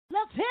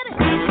Let's hit it.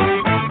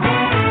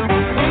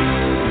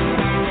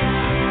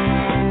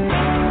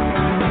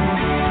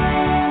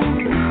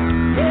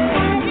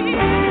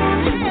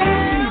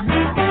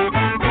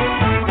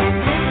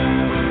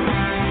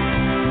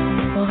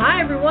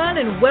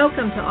 And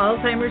welcome to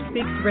Alzheimer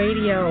Speaks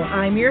Radio.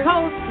 I'm your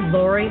host,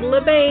 Lori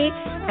LeBay,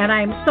 and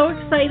I'm so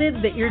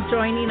excited that you're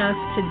joining us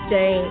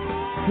today.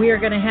 We are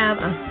going to have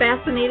a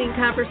fascinating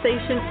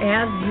conversation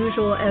as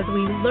usual as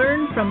we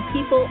learn from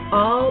people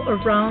all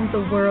around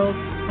the world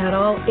at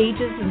all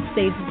ages and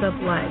stages of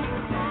life.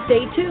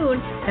 Stay tuned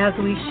as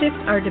we shift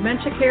our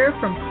dementia care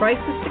from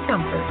crisis to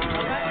comfort.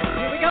 All right,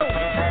 here we go.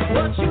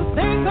 What you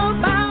think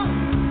about,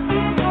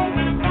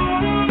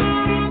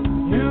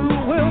 you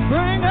will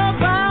bring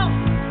about.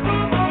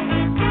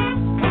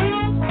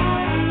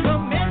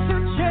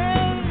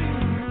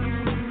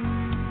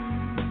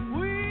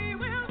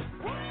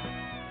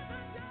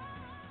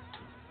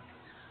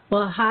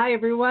 Well, hi,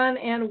 everyone,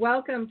 and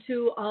welcome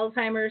to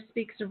Alzheimer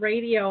Speaks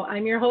Radio.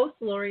 I'm your host,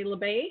 Lori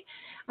LeBay,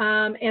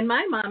 and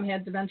my mom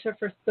had dementia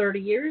for 30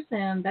 years,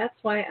 and that's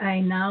why I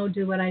now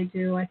do what I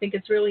do. I think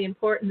it's really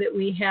important that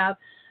we have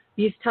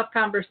these tough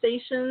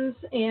conversations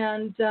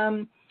and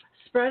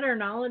spread our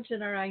knowledge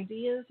and our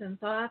ideas and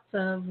thoughts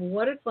of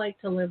what it's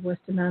like to live with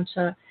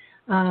dementia,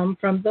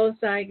 from those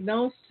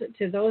diagnosed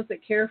to those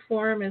that care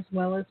for them, as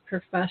well as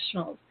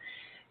professionals.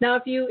 Now,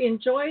 if you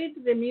enjoyed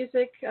the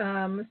music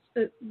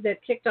that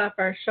kicked off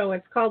our show,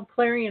 it's called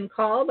Clarion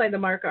Call by the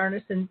Mark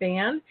Arneson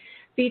Band,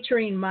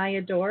 featuring Maya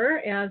Dore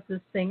as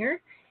the singer.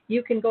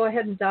 You can go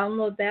ahead and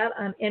download that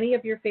on any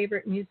of your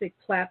favorite music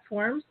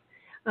platforms.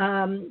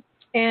 And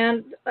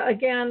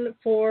again,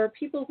 for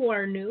people who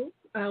are new,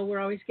 we're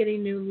always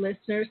getting new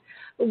listeners.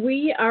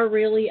 We are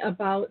really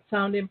about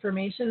sound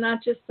information,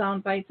 not just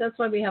sound bites. That's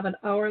why we have an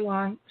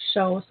hour-long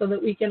show, so that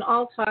we can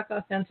all talk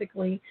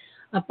authentically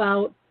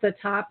about the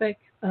topic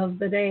of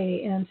the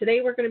day. And today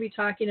we're going to be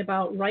talking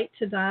about Right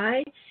to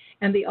Die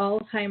and the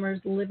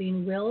Alzheimer's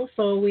Living Will.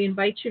 So we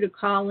invite you to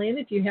call in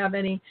if you have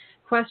any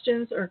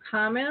questions or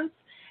comments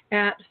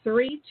at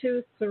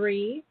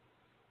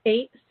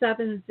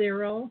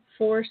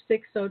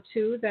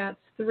 323-870-4602. That's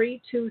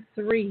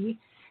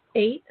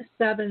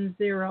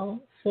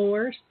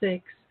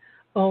 323-870-4602.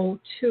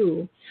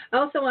 I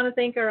also want to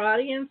thank our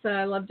audience.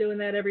 I love doing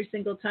that every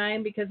single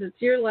time because it's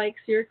your likes,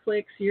 your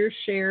clicks, your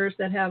shares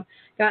that have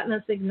gotten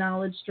us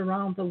acknowledged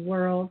around the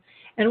world.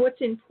 And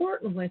what's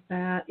important with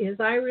that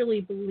is I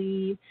really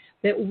believe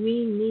that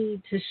we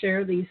need to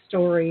share these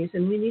stories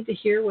and we need to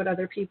hear what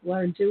other people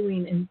are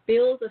doing and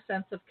build a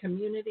sense of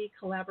community,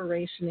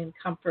 collaboration, and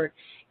comfort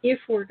if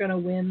we're going to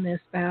win this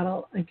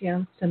battle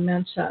against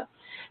dementia.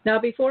 Now,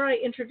 before I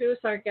introduce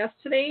our guest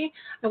today,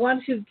 I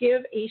want to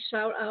give a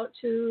shout out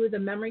to the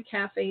Memory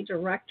Cafe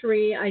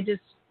directory. I just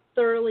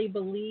thoroughly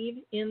believe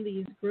in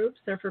these groups.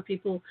 They're for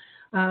people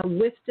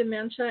with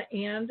dementia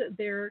and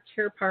their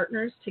care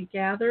partners to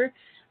gather.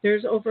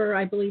 There's over,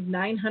 I believe,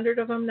 900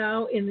 of them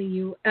now in the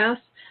U.S.,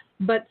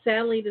 but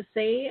sadly to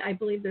say, I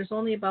believe there's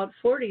only about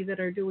 40 that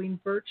are doing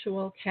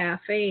virtual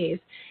cafes.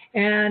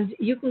 And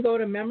you can go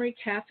to Memory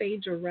Cafe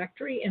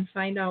directory and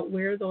find out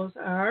where those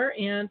are.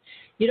 And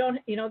they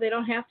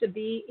don't have to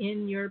be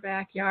in your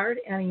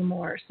backyard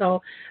anymore.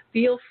 So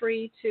feel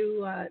free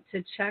to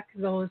check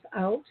those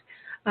out.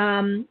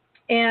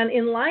 And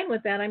in line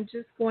with that, I'm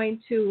just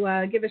going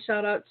to give a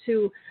shout out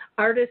to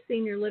Artist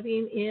Senior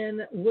Living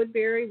in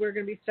Woodbury. We're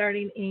going to be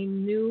starting a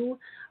new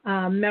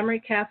memory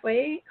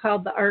cafe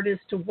called the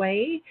Artist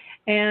Way,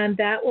 and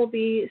that will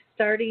be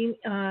starting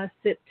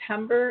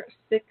September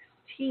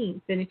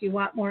 16th. And if you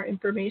want more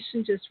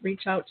information, just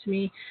reach out to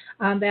me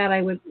on that.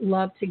 I would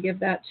love to give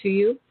that to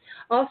you.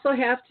 Also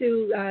have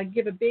to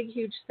give a big,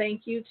 huge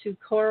thank you to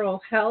Coral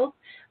Health.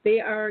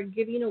 They are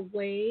giving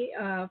away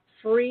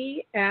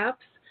free apps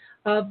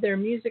of their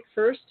Music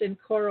First and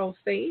Choral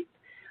Faith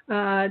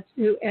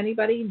to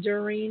anybody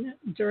during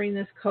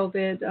this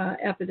COVID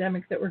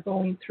epidemic that we're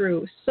going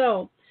through.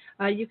 So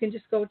you can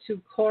just go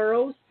to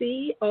Coro,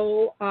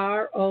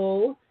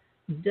 C-O-R-O,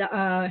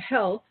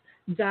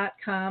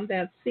 health.com.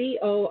 That's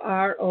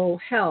C-O-R-O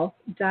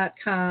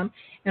health.com.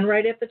 And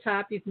right at the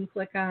top, you can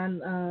click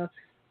on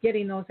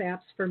getting those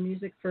apps for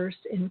Music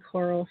First and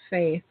Choral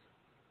Faith.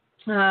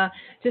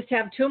 Just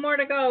have two more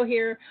to go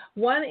here.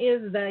 One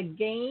is the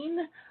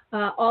GAIN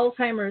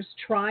Alzheimer's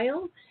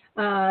trial.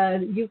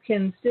 You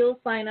can still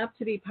sign up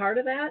to be part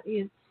of that.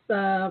 It's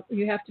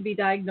you have to be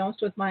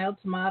diagnosed with mild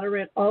to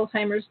moderate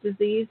Alzheimer's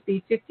disease,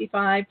 be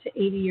 55 to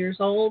 80 years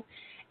old,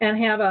 and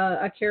have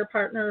a care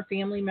partner, or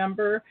family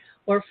member,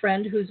 or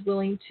friend who's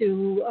willing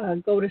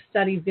to go to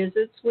study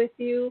visits with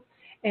you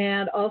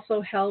and also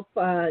help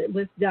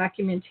with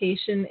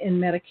documentation and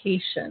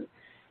medication.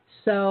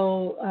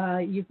 So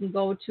you can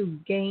go to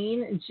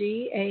GAIN,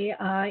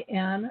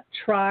 G-A-I-N,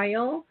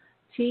 trial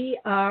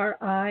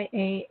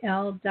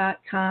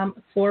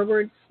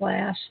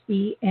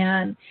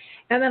trial.com/EN.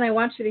 And then I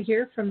want you to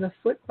hear from the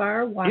Foot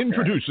Bar Walker.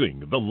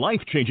 Introducing the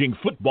life-changing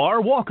Foot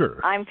Bar Walker.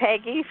 I'm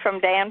Peggy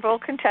from Danville,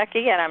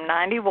 Kentucky, and I'm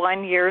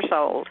 91 years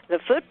old. The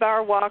Foot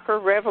Bar Walker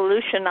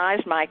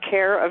revolutionized my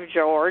care of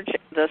George.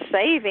 The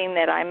saving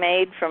that I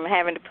made from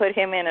having to put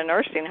him in a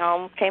nursing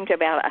home came to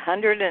about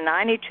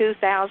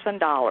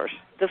 $192,000.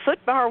 The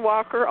Foot Bar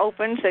Walker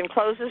opens and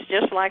closes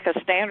just like a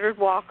standard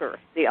walker.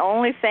 The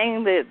only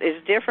thing that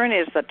is different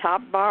is the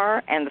top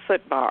bar and the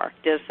foot bar.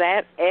 Does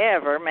that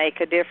ever make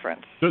a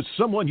difference? Does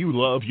someone you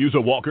love use a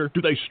walker?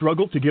 Do they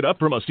struggle to get up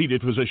from a seated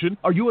position?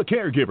 Are you a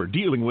caregiver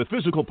dealing with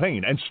physical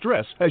pain and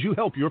stress as you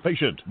help your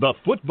patient? The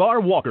Foot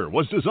Bar Walker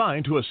was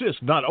designed to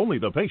assist not only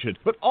the patient,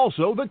 but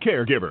also the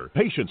caregiver.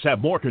 Patients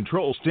have more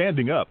control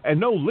standing up,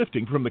 and no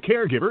lifting from the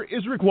caregiver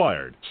is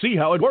required. See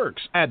how it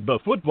works at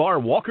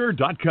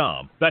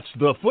thefootbarwalker.com. That's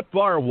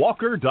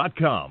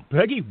thefootbarwalker.com.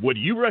 Peggy, would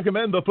you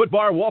recommend the Foot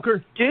Bar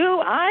Walker?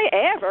 Do I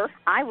ever?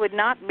 I would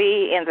not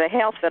be in the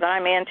health that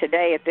I'm in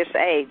today at this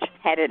age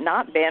had it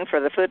not been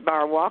for the Foot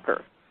Bar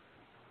Walker.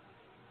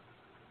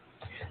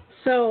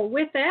 So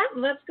with that,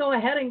 let's go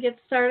ahead and get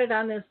started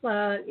on this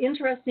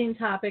interesting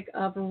topic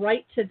of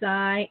right to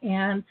die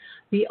and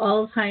the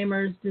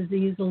Alzheimer's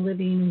disease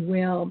living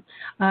will.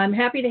 I'm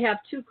happy to have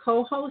two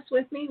co-hosts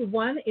with me.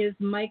 One is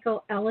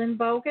Michael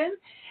Ellenbogen.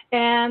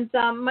 And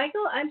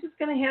Michael, I'm just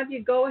going to have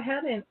you go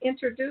ahead and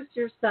introduce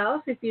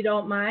yourself, if you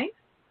don't mind.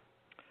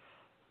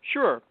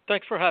 Sure.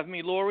 Thanks for having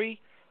me, Lori.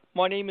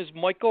 My name is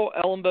Michael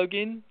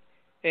Ellenbogen,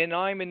 and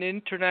I'm an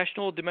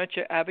international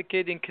dementia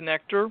advocate and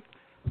connector.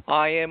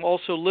 I am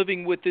also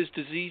living with this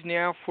disease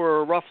now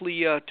for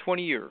roughly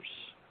 20 years.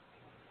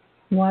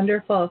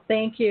 Wonderful.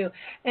 Thank you.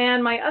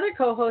 And my other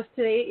co-host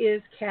today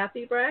is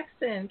Kathy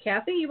Braxton.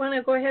 Kathy, you want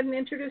to go ahead and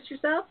introduce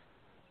yourself?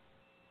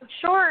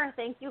 Sure.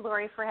 Thank you,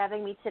 Lori, for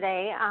having me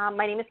today.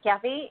 My name is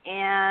Kathy,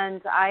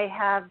 and I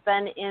have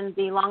been in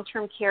the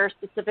long-term care,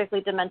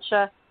 specifically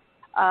dementia,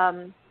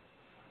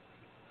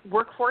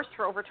 workforce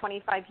for over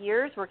 25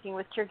 years, working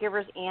with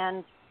caregivers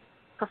and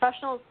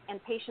professionals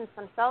and patients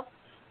themselves.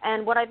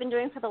 And what I've been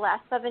doing for the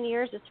last 7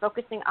 years is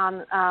focusing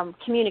on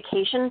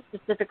communication,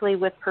 specifically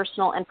with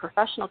personal and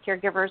professional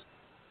caregivers,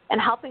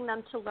 and helping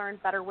them to learn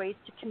better ways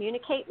to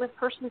communicate with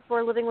persons who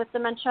are living with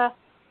dementia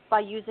by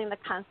using the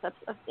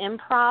concepts of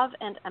improv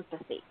and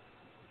empathy.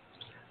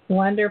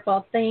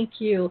 Wonderful.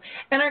 Thank you.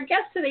 And our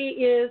guest today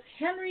is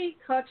Henry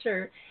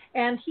Kutcher,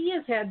 and he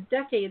has had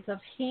decades of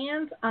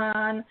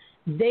hands-on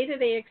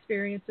day-to-day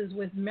experiences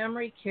with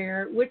memory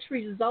care, which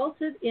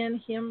resulted in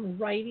him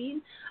writing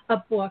a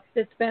book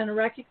that's been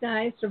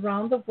recognized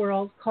around the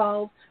world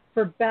called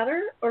For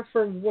Better or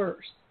For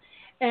Worse.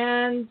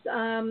 And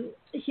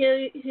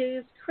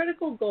his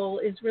critical goal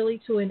is really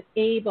to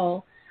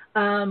enable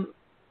a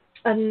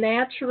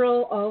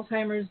natural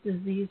Alzheimer's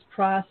disease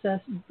process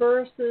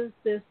versus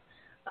this,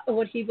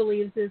 what he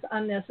believes is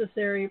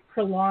unnecessary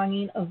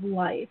prolonging of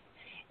life.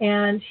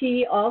 And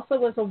he also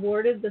was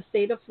awarded the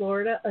State of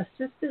Florida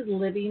Assisted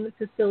Living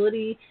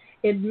Facility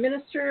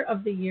Administrator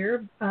of the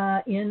Year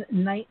in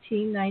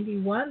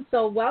 1991.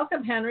 So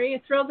welcome, Henry.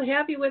 Thrilled to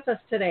have you with us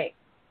today.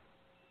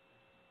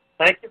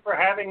 Thank you for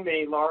having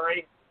me,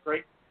 Laurie.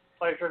 Great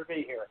pleasure to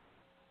be here.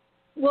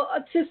 Well,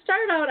 to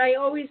start out, I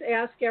always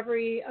ask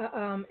every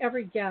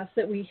guest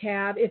that we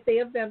have if they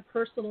have been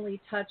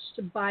personally touched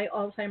by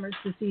Alzheimer's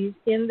disease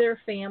in their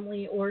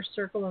family or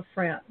circle of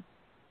friends.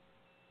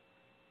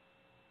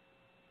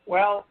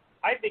 Well,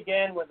 I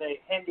began with a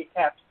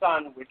handicapped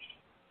son, which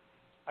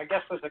I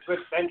guess was a good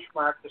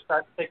benchmark to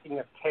start thinking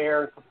of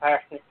care and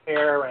compassionate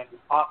care and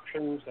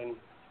options and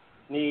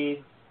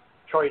needs,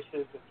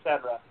 choices,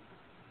 etc.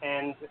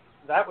 And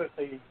that was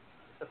the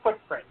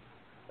footprint.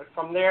 But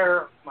from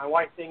there, my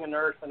wife being a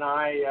nurse and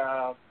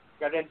I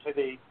got into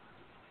the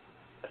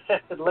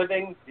assisted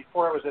living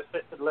before it was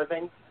assisted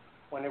living,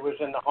 when it was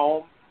in the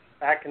home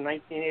back in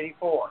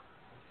 1984.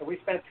 So we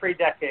spent 3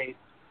 decades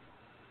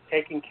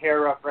taking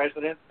care of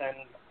residents, and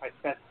I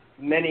spent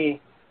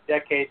many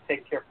decades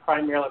taking care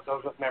primarily of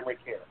those with memory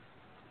care.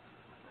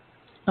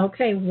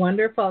 Okay,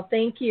 wonderful.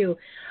 Thank you.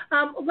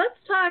 Let's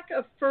talk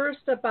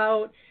first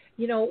about,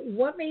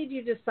 what made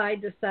you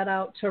decide to set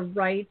out to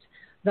write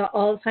the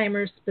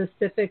Alzheimer's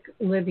specific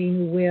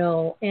living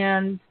will.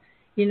 And,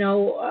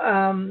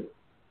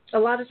 a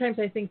lot of times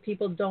I think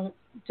people don't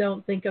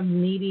think of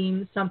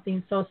needing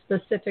something so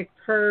specific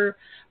per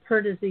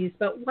disease,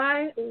 but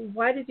why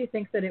did you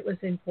think that it was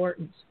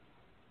important?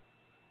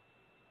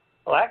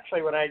 Well,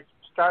 actually, when I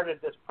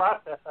started this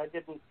process, I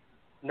didn't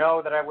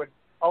know that I would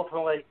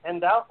ultimately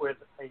end out with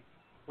a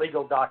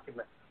legal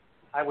document.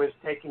 I was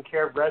taking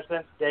care of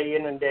residents day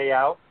in and day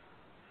out,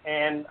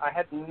 and I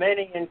had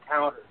many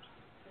encounters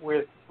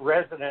with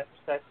residents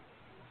that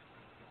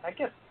I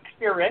guess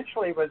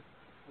experientially was,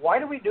 why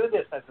do we do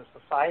this as a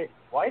society?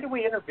 Why do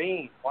we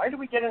intervene? Why do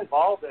we get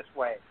involved this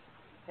way?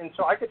 And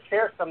so I could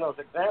share some of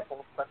those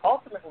examples, but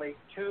ultimately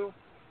 2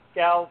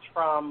 gals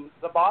from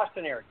the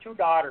Boston area, 2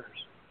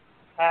 daughters,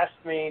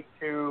 asked me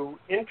to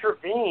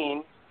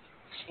intervene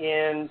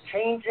in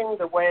changing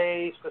the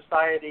way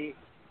society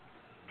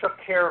took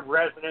care of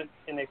residents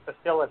in a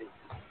facility.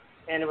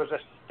 And it was a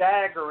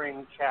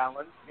staggering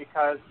challenge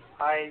because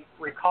I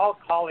recall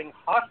calling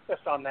hospice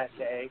on that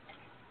day,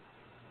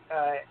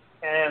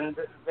 and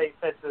they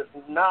said there's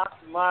not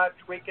much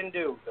we can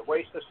do. The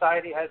way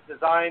society has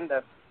designed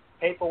the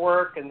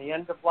paperwork and the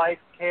end-of-life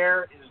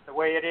care is the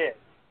way it is.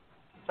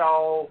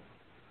 So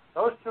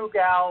those two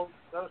gals,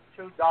 those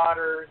two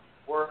daughters,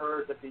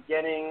 were the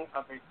beginning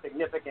of a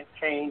significant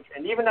change.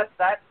 And even at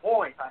that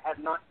point, I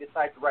had not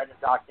decided to write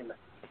a document.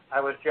 I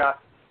was just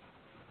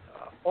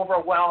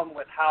overwhelmed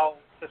with how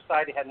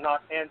society had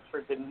not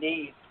answered the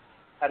needs,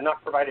 had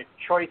not provided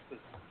choices,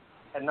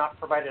 had not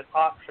provided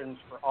options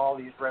for all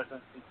these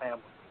residents and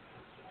families.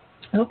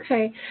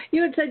 Okay.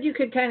 You had said you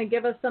could kind of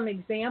give us some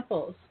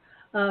examples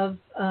of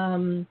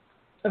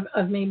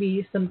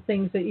maybe some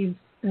things that you've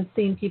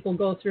seen people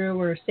go through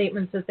or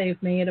statements that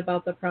they've made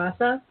about the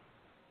process.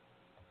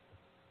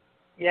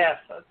 Yes.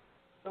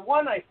 The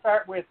one I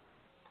start with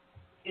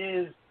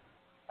is,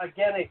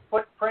 again, a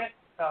footprint.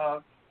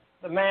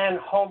 The man,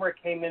 Homer,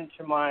 came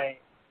into my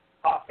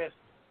office.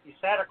 He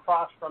sat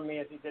across from me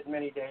as he did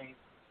many days.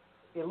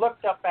 He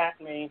looked up at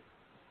me,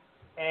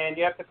 and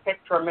you have to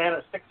picture a man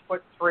of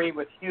 6'3"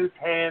 with huge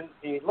hands.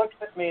 He looks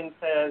at me and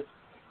says,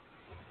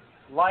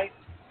 "Life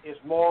is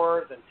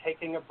more than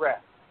taking a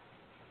breath."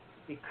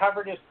 He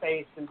covered his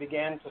face and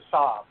began to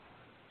sob.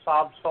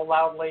 Sobbed so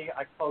loudly,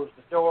 I closed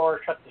the door,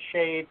 shut the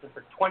shades, and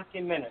for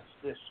 20 minutes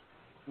this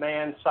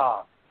man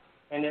sobbed.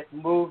 And it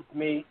moved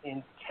me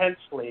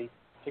intensely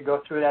to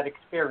go through that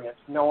experience,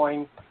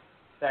 knowing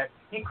that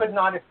he could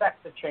not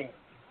effect the change.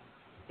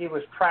 He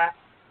was trapped,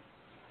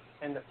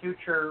 and the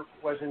future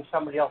was in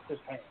somebody else's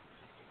hands.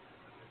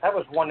 That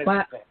was one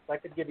example. I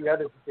could give you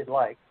others if you'd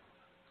like.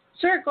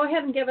 Sure, go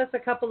ahead and give us a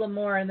couple of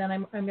more, and then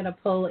I'm going to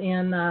pull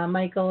in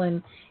Michael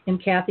and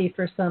Kathy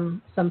for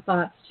some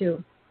thoughts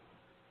too.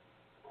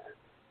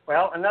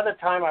 Well, another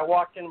time I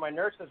walked in my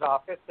nurse's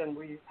office, and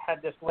we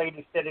had this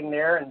lady sitting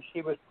there, and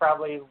she was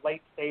probably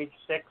late stage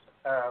 6,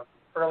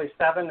 early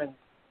 7, and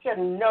she had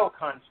no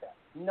concept,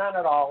 none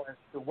at all, as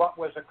to what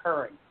was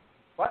occurring.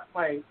 But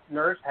my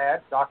nurse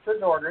had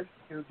doctor's orders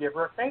to give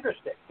her a finger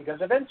stick because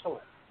of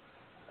insulin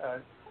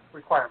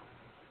requirements.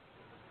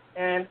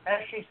 And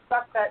as she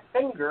stuck that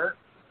finger,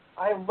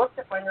 I looked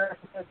at my nurse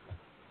and said,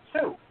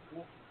 "Sue,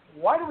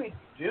 why do we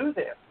do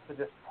this to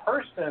this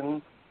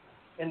person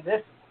in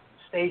this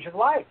stage of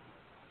life?"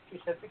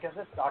 She said, "Because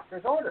it's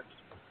doctor's orders."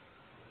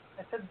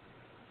 I said,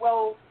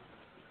 "Well,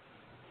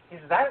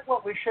 is that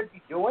what we should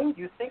be doing?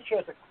 Do you think she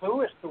has a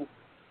clue as to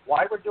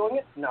why we're doing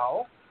it?"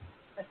 "No."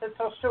 I said,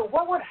 "So, Sue,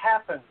 what would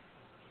happen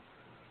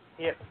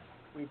if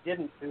we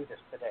didn't do this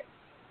today?"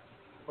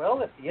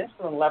 "Well, if the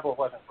insulin level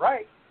wasn't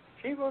right,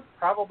 she would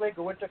probably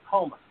go into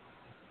coma."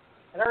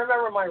 And I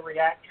remember my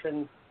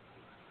reaction,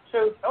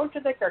 "So don't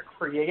you think our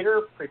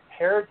Creator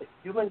prepared the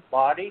human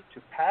body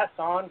to pass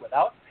on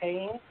without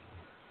pain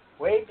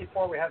way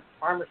before we have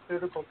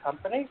pharmaceutical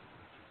companies?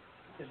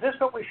 Is this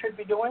what we should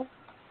be doing?"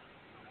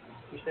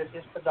 He said,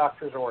 "It's the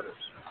doctor's orders."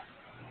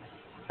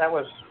 That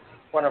was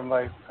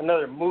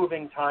another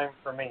moving time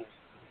for me.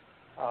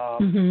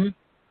 And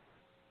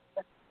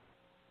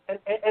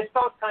it's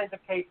those kinds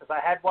of cases. I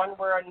had one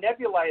where a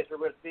nebulizer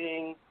was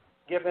being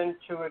given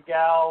to a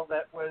gal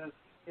that was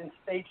in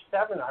stage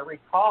 7, I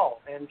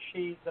recall, and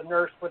the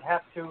nurse would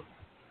have to,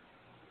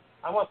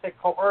 I won't say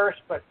coerce,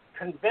 but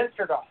convince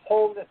her to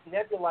hold this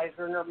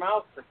nebulizer in her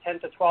mouth for 10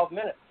 to 12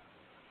 minutes.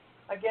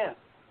 Again,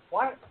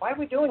 why are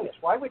we doing this?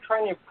 Why are we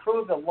trying to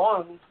improve the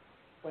lungs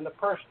when the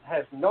person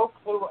has no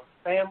clue of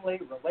family,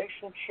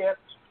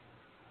 relationships,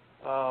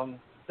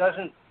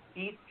 doesn't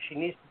eat, she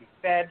needs to be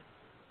fed?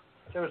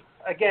 So,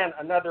 again,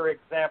 another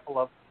example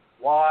of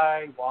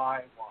why.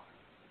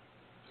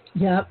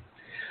 Yep.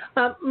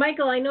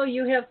 Michael, I know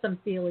you have some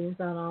feelings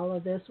on all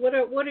of this. What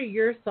are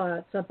your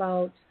thoughts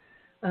about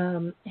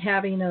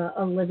having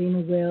a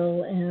living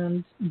will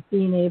and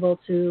being able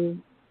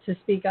to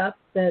speak up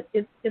that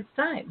it's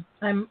time?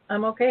 I'm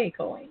okay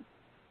going.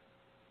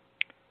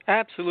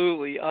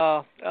 Absolutely.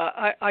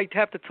 I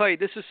have to tell you,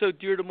 this is so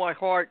dear to my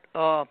heart.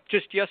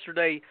 Just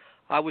yesterday,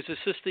 I was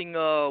assisting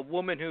a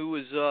woman who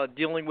was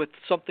dealing with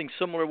something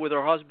similar with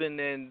her husband,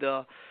 and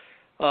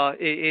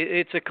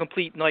it's a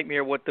complete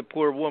nightmare what the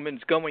poor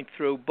woman's going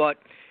through. But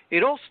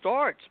it all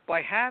starts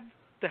by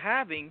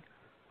having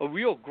a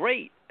real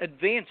great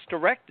advanced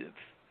directive.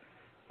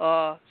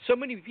 So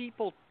many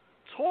people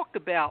talk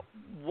about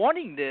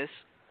wanting this,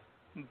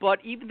 but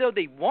even though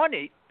they want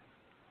it,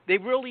 they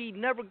really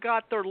never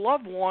got their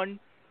loved one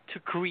to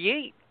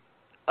create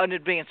an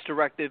advanced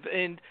directive.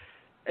 And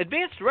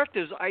advanced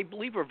directives, I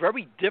believe, are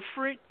very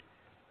different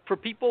for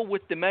people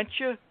with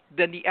dementia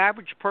than the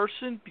average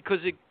person because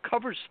it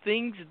covers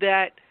things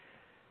that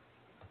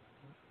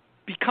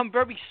become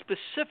very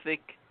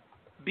specific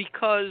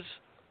because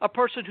a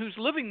person who's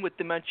living with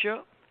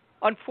dementia,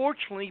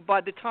 unfortunately,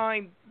 by the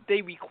time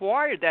they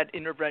require that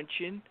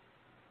intervention,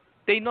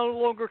 they no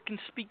longer can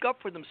speak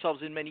up for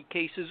themselves in many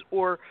cases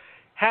or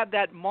have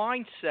that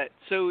mindset.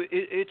 So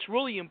it's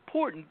really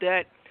important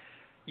that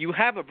you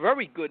have a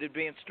very good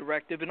advance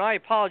directive. And I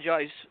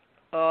apologize,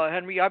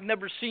 Henry, I've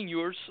never seen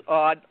yours.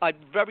 I'd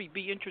very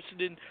be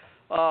interested in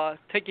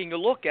taking a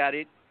look at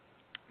it.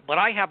 But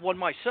I have one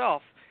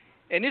myself,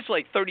 and it's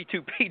like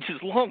 32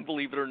 pages long,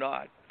 believe it or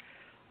not.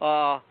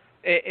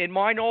 And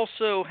mine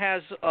also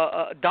has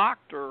a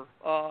doctor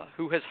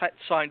who has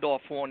signed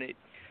off on it.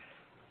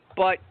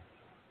 But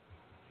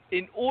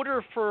in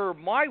order for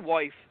my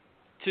wife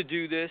to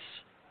do this,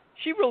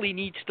 she really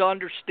needs to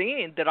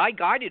understand that I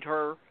guided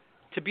her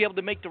to be able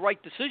to make the right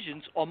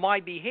decisions on my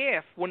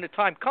behalf when the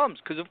time comes,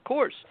 because, of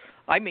course,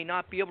 I may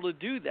not be able to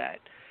do that.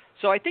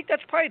 So I think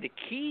that's probably the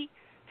key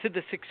to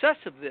the success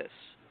of this,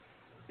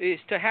 is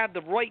to have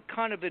the right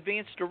kind of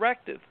advance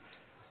directive.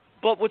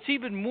 But what's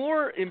even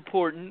more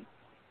important,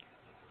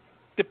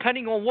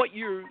 depending on what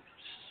you're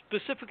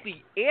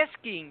specifically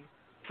asking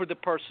for the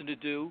person to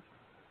do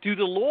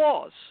the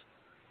laws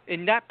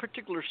in that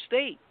particular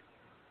state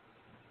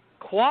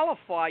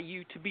qualify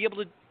you to be able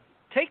to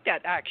take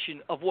that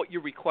action of what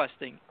you're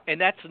requesting? And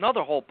that's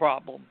another whole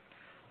problem,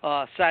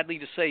 sadly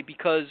to say,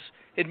 because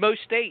in most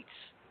states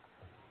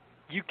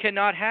you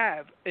cannot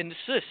have an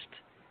assist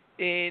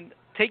in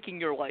taking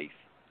your life.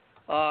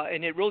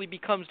 And it really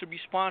becomes the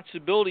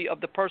responsibility of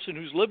the person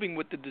who's living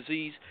with the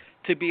disease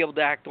to be able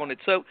to act on it.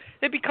 So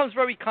it becomes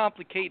very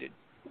complicated.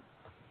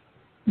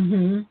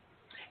 Mm-hmm.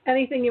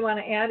 Anything you want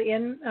to add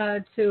in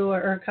to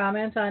or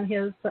comment on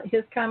his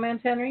comment,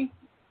 Henry?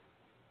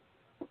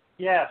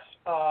 Yes,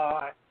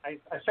 I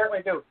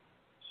certainly do.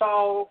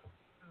 So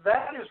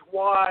that is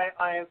why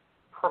I have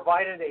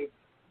provided a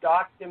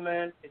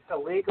document. It's a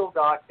legal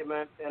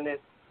document, and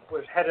it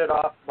was headed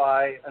off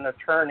by an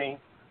attorney.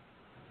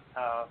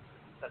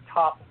 The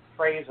top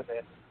phrase of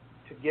it,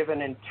 to give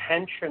an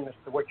intention as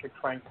to what you're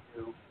trying to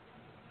do.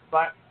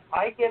 But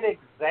I give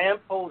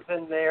examples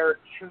in there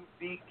to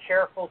be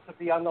careful, to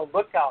be on the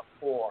lookout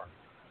for.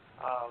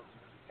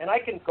 And I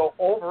can go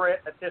over it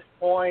at this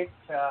point.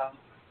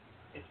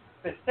 It's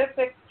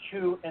specific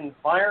to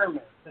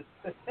environments. It's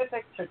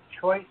specific to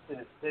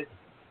choices.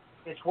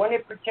 It's when a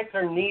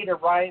particular need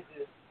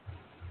arises,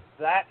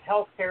 that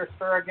healthcare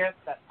surrogate,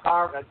 that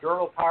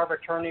durable power of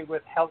attorney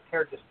with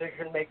healthcare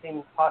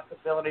decision-making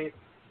possibilities,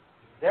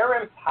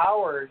 they're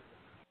empowered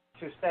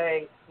to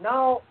say,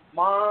 no,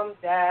 mom,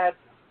 dad,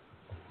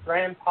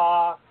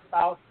 grandpa,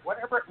 spouse,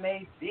 whatever it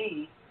may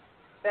be,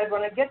 said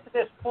when I get to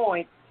this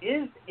point,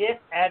 is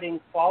it adding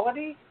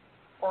quality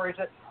or is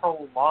it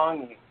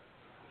prolonging?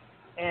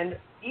 And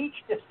each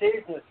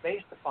decision is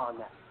based upon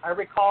that. I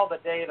recall the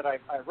day that I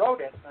wrote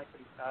it,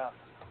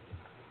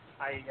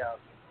 I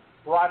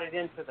brought it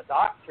into the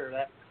doctor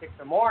that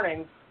particular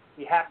morning.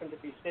 He happened to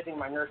be sitting in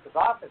my nurse's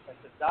office. I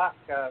said, Doc,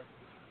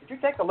 did you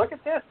take a look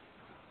at this?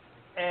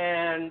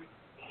 And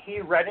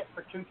he read it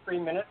for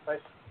 2-3 minutes. I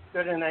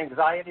stood in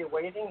anxiety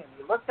waiting, and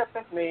he looked up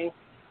at me,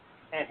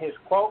 and his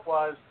quote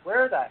was,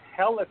 where the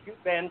hell have you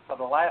been for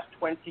the last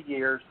 20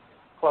 years,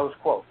 close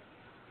quote.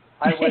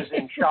 I was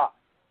in shock.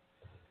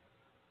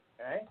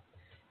 Okay?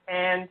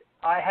 And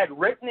I had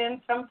written in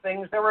some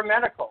things that were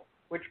medical,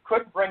 which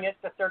could bring it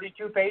to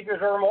 32 pages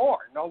or more.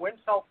 No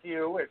insult to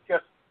you. It's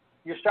just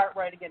you start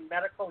writing in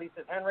medical. He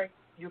says, Henry,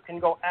 you can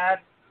go ad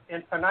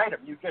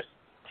infinitum. You just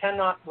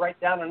cannot write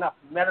down enough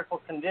medical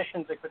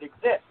conditions that could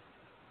exist.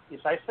 Yes,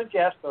 I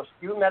suggest those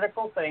few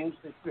medical things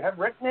that you have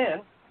written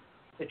in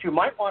that you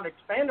might want to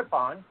expand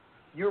upon,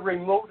 you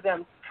remove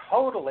them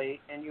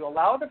totally and you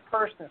allow the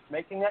person that's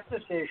making that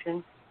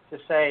decision to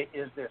say,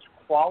 is this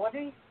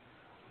quality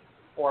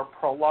or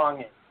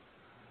prolonging?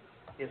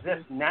 Is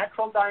this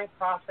natural dying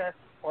process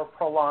or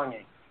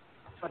prolonging?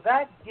 So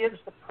that gives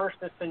the person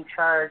that's in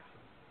charge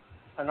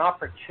an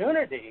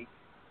opportunity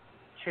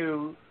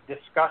to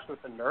discuss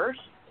with the nurse,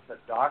 the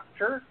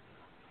doctor,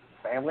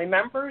 family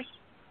members,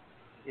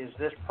 is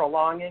this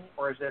prolonging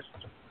or is this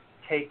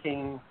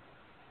taking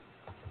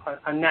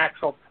a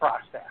natural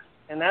process?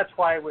 And that's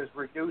why it was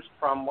reduced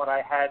from what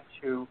I had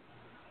to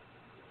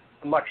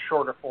a much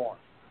shorter form.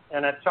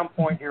 And at some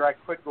point here I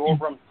could go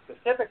over them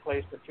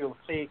specifically so that you'll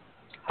see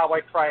how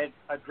I try and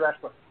address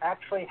what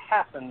actually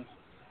happens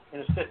in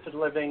assisted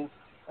living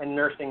and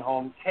nursing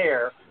home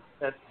care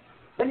that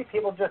many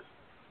people just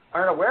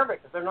aren't aware of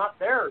it because they're not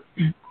there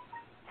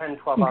 10,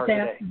 12 hours a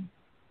day.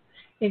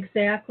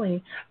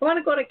 Exactly. I want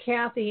to go to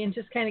Kathy and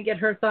just kind of get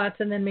her thoughts,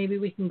 and then maybe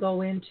we can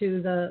go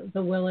into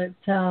the will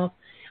itself.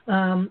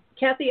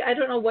 Kathy, I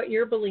don't know what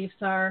your beliefs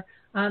are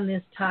on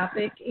this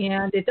topic,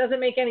 and it doesn't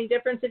make any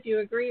difference if you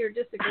agree or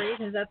disagree,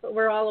 because that's what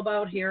we're all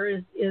about here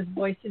is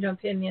voicing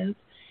opinions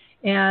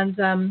and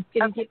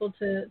getting people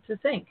to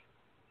think.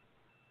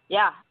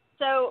 Yeah.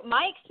 So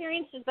my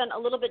experience has been a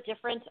little bit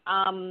different.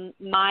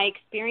 My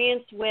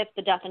experience with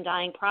the death and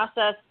dying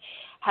process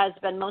has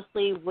been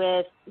mostly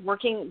with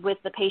working with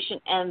the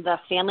patient and the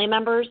family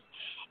members.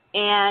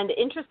 And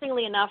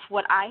interestingly enough,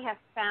 what I have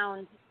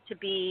found to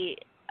be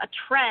a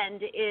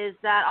trend is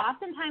that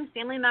oftentimes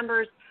family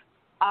members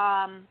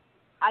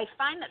I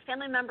find that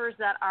family members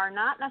that are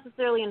not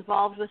necessarily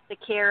involved with the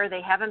care,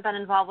 they haven't been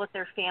involved with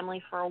their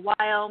family for a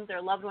while,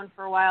 their loved one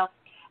for a while,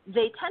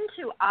 they tend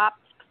to opt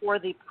for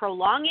the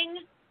prolonging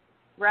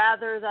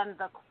rather than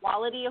the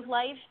quality of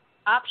life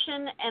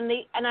option.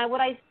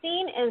 What I've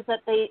seen is that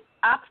they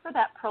opt for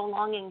that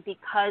prolonging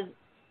because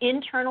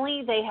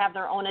internally they have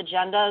their own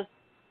agendas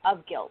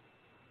of guilt.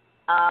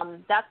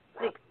 That's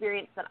the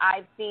experience that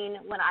I've seen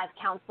when I've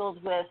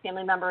counseled with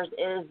family members,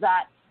 is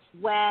that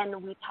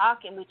when we talk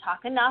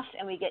enough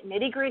and we get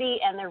nitty gritty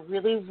and they're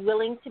really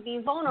willing to be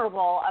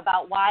vulnerable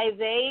about why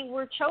they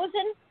were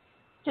chosen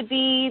to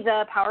be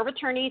the power of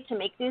attorney to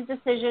make these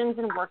decisions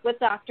and work with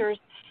doctors,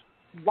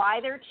 why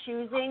they're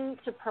choosing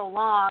to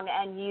prolong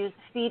and use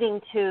feeding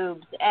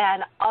tubes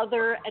and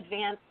other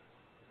advanced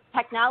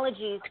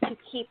technologies to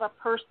keep a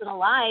person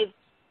alive,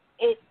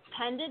 it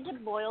tended to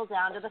boil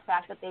down to the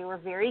fact that they were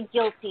very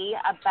guilty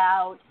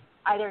about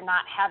either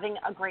not having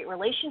a great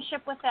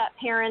relationship with that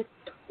parent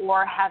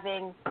or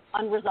having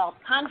unresolved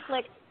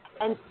conflict.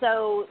 And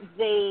so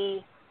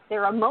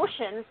their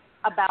emotions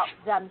about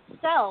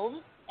themselves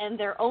and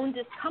their own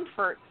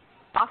discomfort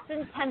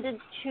often tended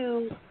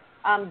to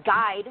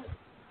guide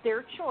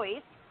their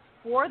choice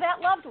for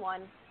that loved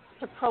one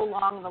to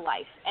prolong the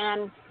life.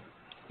 And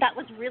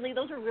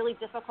those are really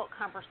difficult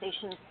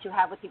conversations to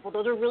have with people.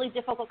 Those are really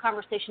difficult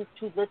conversations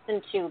to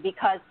listen to,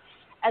 because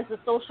as a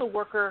social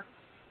worker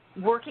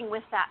working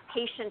with that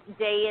patient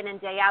day in and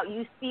day out,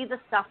 you see the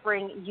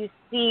suffering, you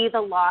see the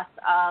loss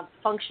of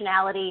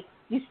functionality,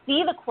 you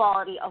see the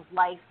quality of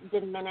life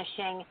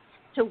diminishing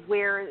to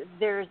where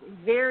there's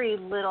very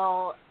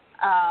little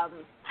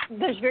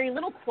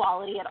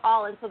quality at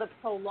all. And so the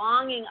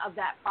prolonging of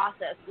that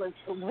process was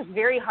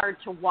very hard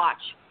to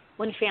watch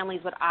when families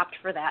would opt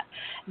for that.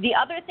 The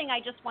other thing I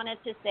just wanted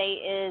to say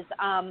is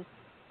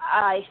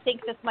I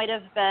think this might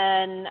have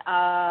been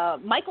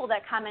Michael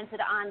that commented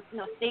on,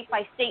 state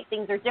by state,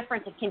 things are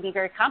different. It can be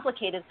very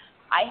complicated.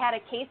 I had a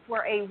case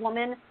where a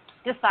woman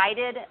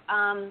decided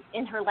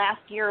in her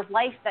last year of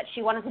life that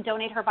she wanted to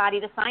donate her body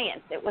to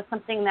science. It was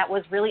something that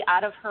was really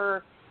out of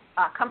her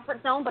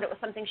comfort zone, but it was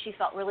something she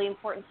felt really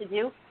important to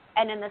do.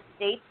 And in the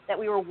state that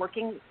we were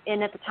working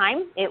in at the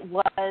time, it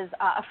was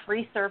a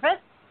free service.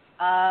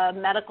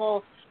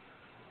 Medical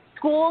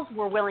schools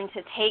were willing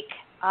to take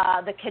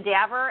the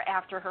cadaver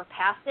after her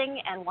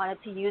passing and wanted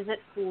to use it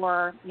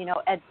for,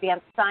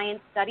 advanced science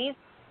studies.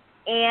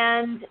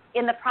 And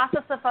in the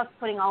process of us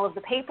putting all of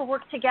the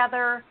paperwork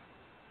together,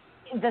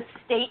 the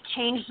state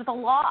changed the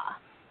law,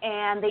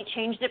 and they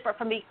changed it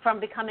from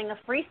becoming a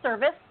free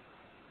service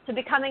to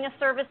becoming a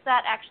service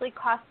that actually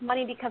costs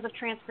money because of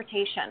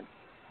transportation.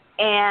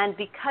 And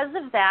because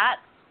of that,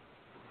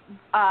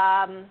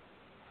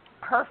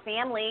 her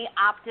family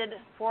opted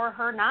for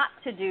her not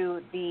to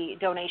do the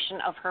donation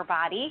of her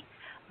body,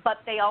 but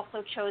they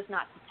also chose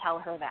not to tell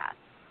her that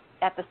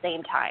at the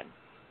same time.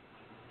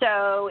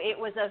 So it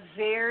was a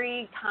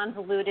very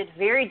convoluted,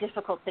 very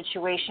difficult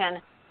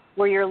situation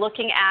where you're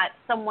looking at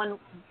someone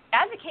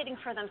advocating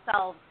for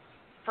themselves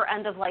for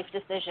end-of-life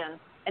decisions,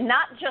 and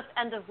not just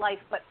end-of-life,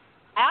 but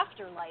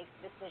afterlife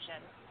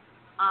decisions.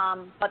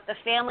 But the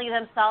family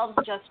themselves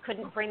just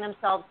couldn't bring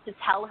themselves to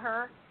tell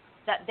her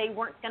that they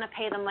weren't going to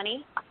pay the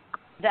money,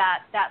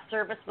 that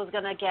service was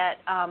going to get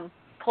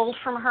pulled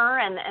from her,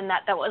 and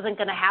that wasn't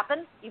going to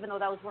happen, even though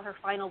those were her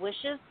final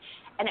wishes.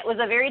 And it was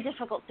a very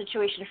difficult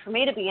situation for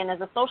me to be in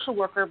as a social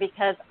worker,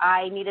 because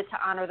I needed to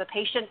honor the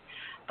patient,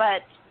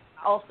 but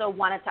also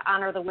wanted to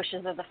honor the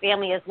wishes of the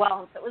family as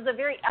well. So it was a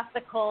very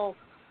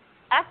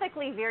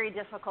ethically very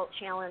difficult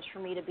challenge for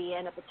me to be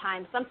in at the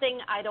time, something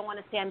I don't want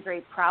to say I'm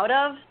very proud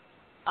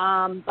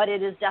of, but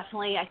it is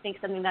definitely, I think,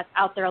 something that's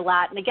out there a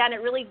lot. And again,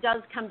 it really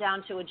does come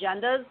down to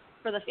agendas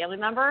for the family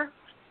member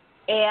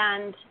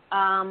and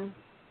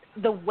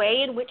the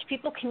way in which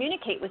people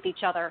communicate with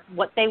each other,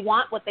 what they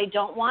want, what they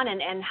don't want,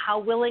 and how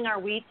willing are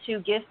we to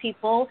give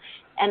people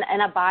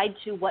and abide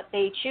to what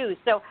they choose.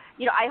 So,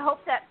 I hope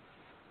that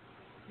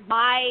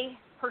my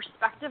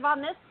perspective on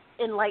this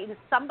enlightens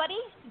somebody,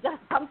 does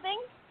something.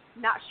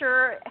 Not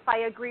sure if I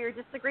agree or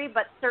disagree,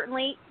 but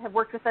certainly have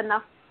worked with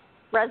enough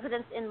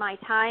residents in my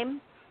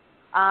time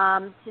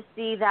to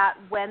see that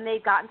when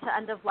they've gotten to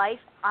end of life,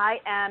 I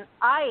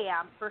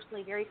am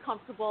personally very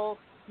comfortable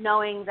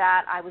knowing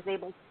that I was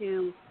able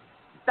to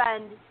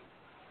spend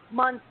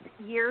months,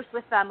 years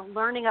with them,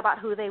 learning about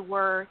who they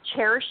were,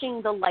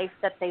 cherishing the life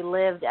that they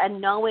lived,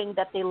 and knowing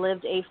that they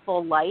lived a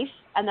full life,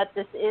 and that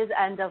this is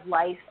end of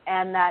life,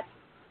 and that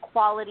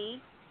quality,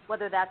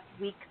 whether that's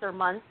weeks or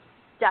months,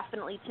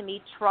 definitely to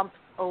me trumps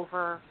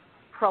over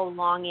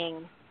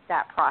prolonging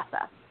that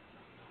process.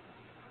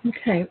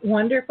 Okay,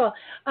 wonderful.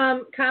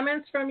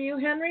 Comments from you,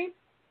 Henry?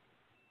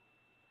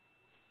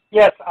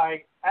 Yes,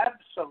 I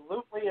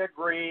absolutely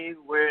agree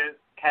with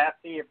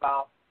Kathy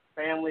about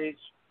families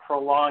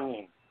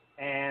prolonging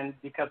and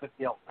because of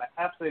guilt. I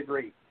absolutely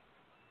agree.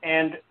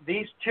 And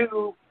these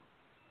two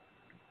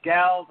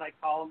gals, I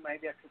call them,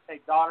 maybe I should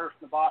say daughters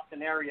from the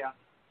Boston area,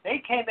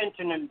 they came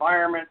into an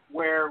environment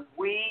where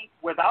we,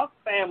 without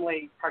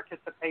family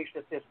participation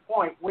at this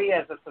point, we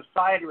as a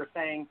society were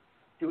saying,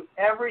 do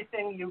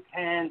everything you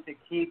can to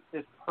keep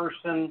this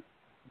person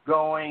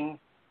going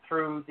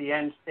through the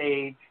end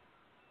stage.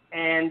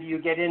 And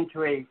you get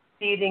into a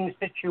feeding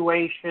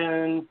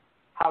situation,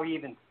 how you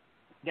even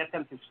get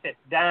them to sit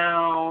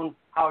down,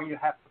 how you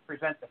have to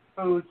present the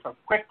food so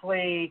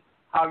quickly,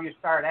 how you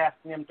start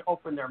asking them to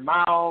open their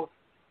mouth.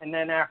 And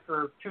then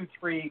after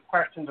 2-3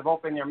 questions of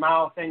opening their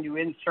mouth, then you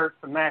insert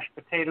some mashed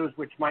potatoes,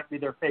 which might be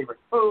their favorite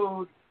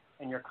food,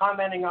 and you're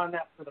commenting on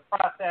that through the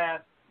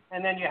process.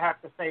 And then you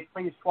have to say,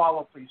 please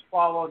swallow,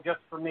 just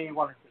for me,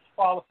 want to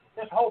swallow.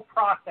 This whole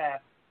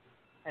process.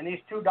 And these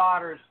 2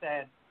 daughters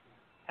said,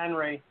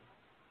 Henry,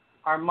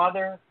 our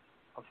mother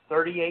of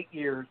 38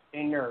 years,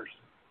 a nurse,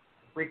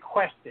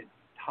 requested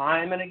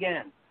time and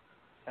again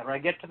that when I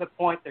get to the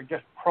point they're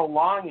just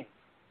prolonging,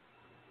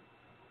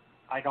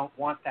 I don't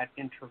want that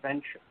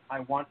intervention.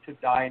 I want to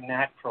die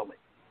naturally.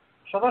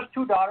 So those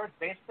 2 daughters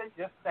basically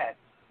just said,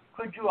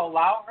 could you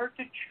allow her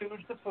to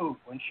choose the food?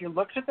 When she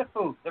looks at the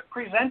food, the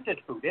presented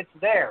food, it's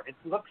there, it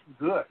looks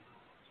good,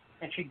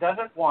 and she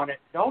doesn't want it,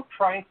 don't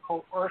try and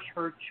coerce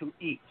her to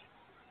eat.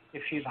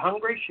 If she's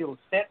hungry, she'll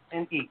sit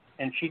and eat,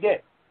 and she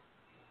did.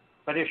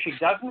 But if she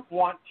doesn't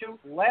want to,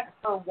 let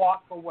her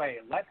walk away,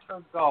 let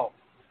her go.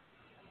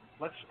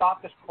 Let's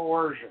stop this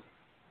coercion.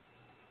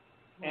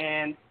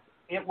 And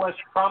it was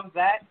from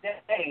that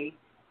day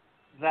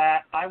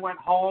that I went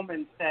home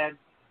and said,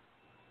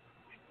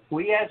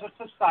 we as a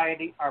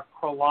society are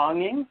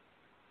prolonging,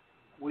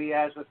 we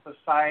as a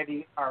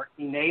society are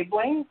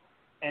enabling,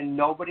 and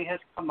nobody has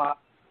come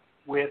up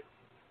with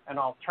an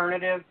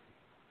alternative.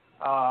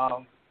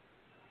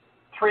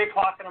 3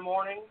 o'clock in the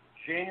morning,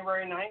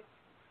 January 9th,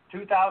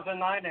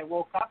 2009, I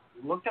woke up,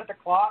 looked at the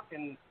clock,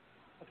 and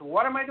I said,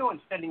 what am I doing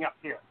sitting up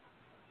here?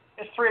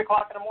 It's 3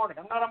 o'clock in the morning.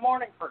 I'm not a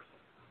morning person.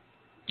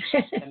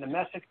 And the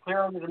message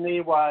clearly to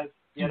me was,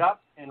 get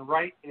up and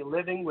write a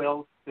living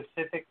will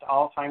specific to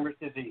Alzheimer's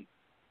disease.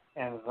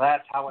 And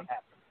that's how it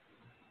happened.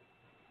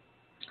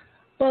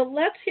 Well,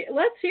 let's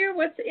hear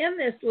what's in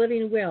this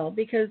living will,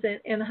 because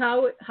and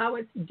how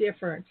it's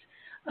different.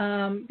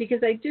 Because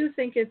I do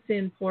think it's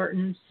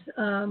important.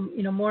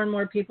 More and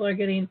more people are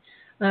getting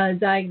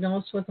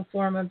diagnosed with a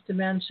form of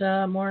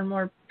dementia. More and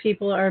more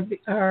people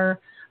are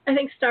I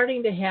think,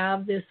 starting to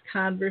have this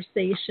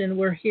conversation.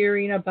 We're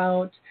hearing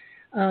about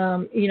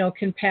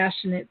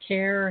compassionate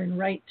care and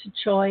right to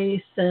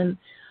choice and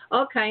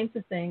all kinds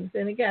of things.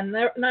 And again,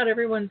 not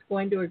everyone's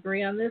going to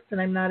agree on this,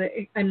 and I'm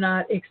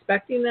not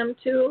expecting them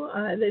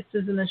to. This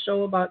isn't a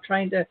show about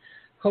trying to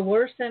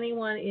coerce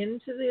anyone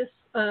into this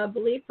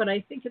belief, but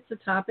I think it's a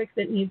topic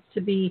that needs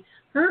to be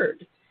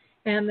heard,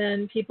 and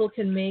then people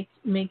can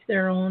make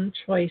their own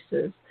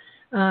choices.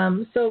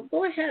 So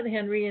go ahead,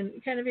 Henry, and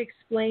kind of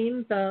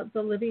explain the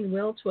living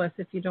will to us,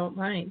 if you don't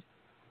mind.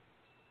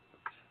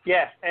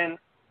 Yes, and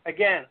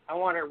again, I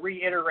want to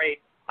reiterate,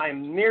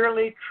 I'm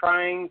merely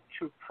trying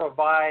to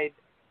provide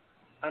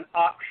an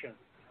option,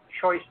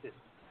 choices.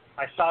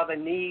 I saw the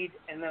need,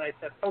 and then I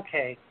said,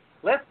 okay,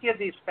 let's give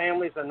these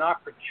families an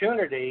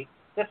opportunity.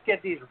 Let's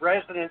get these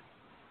residents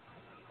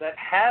that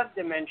have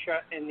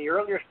dementia in the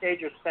earlier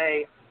stages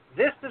say,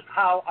 this is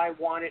how I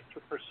want it to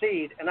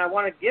proceed, and I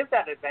want to give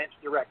that advance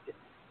directive.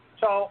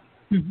 So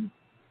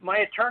my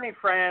attorney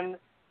friend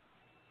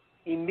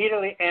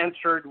immediately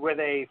answered with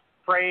a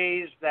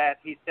phrase that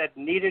he said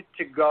needed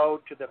to go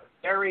to the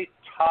very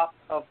top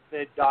of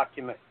the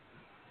document.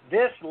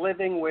 This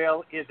living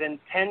will is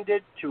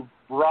intended to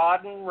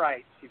broaden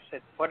rights, he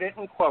said, put it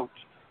in quotes,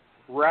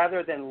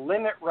 rather than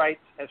limit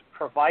rights as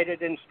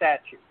provided in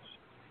statutes.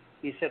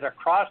 He said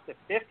across the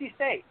 50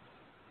 states,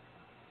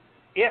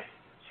 if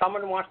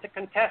someone wants to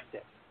contest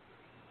it,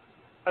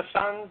 a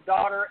son,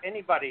 daughter,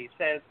 anybody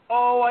says,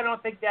 oh, I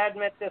don't think Dad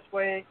meant this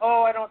way,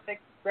 oh, I don't think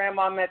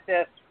Grandma meant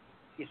this.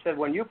 He said,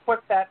 when you put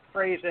that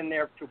phrase in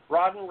there to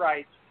broaden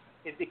rights,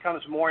 it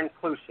becomes more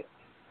inclusive.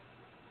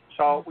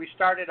 So we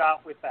started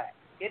out with that.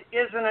 It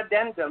is an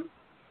addendum,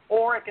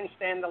 or it can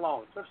stand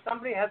alone. So if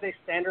somebody has a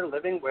standard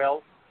living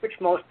will, which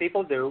most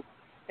people do,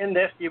 in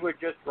this you would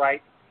just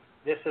write,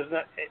 this is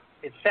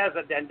it says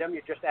addendum,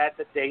 you just add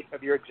the date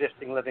of your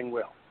existing living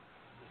will.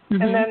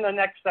 Mm-hmm. And then the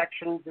next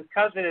section,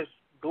 because it is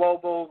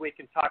global, we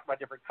can talk about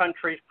different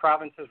countries,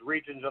 provinces,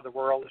 regions of the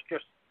world. It's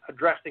just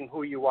addressing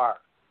who you are.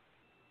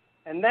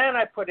 And then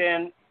I put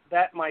in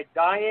that my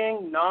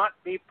dying not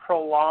be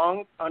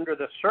prolonged under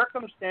the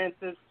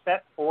circumstances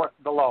set forth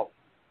below.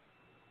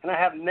 And I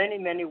have many,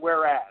 many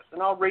whereas.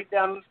 And I'll read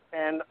them.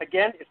 And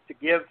again, it's to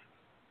give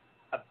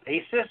a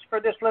basis for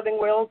this living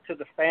will to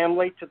the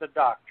family, to the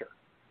doctor.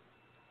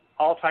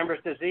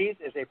 Alzheimer's disease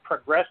is a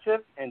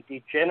progressive and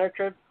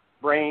degenerative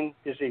brain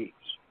disease,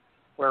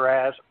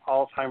 whereas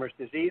Alzheimer's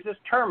disease is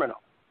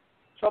terminal.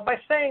 So by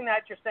saying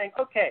that, you're saying,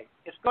 okay,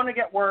 it's going to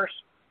get worse.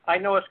 I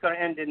know it's going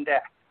to end in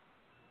death.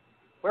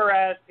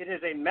 Whereas it is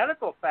a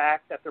medical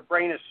fact that the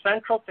brain is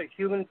central to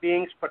human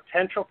beings'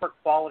 potential for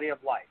quality of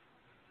life.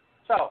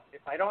 So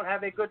if I don't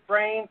have a good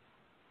brain,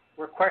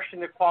 we're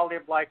questioning the quality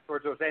of life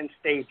towards those end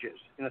stages,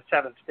 in the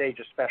 7th stage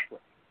especially.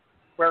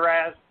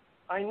 Whereas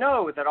I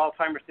know that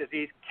Alzheimer's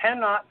disease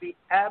cannot be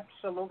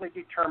absolutely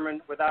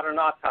determined without an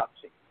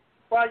autopsy.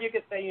 Well, you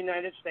could say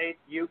United States,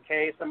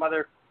 UK, some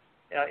other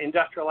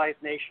industrialized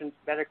nations,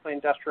 medically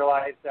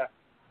industrialized,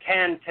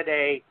 can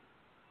today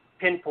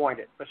pinpoint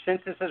it. But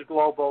since this is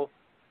global,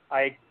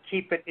 I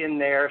keep it in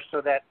there so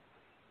that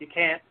you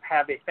can't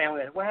have a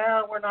family that,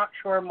 well, we're not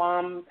sure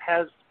mom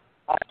has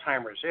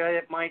Alzheimer's.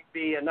 It might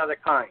be another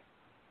kind.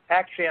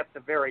 Actually, at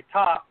the very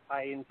top,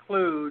 I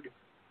include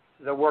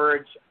the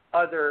words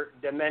other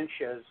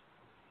dementias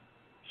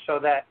so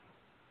that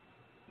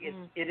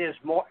it is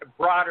more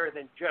broader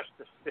than just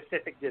the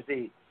specific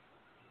disease.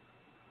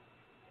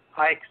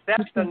 I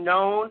accept the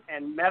known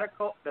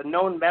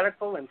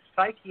medical and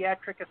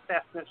psychiatric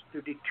assessments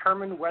to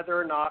determine whether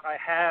or not I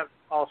have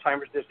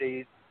Alzheimer's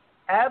disease.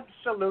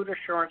 Absolute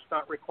assurance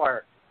not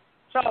required.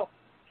 So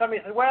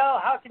somebody says, well,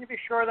 how can you be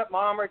sure that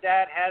mom or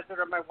dad has it,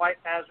 or my wife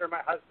has it, or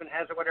my husband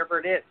has it, whatever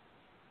it is?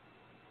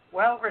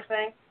 Well, we're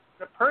saying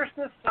the person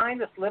that signed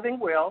this living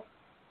will,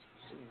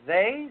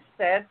 they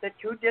said that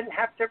you didn't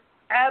have to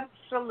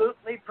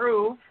absolutely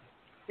prove,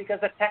 because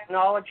the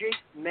technology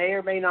may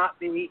or may not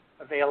be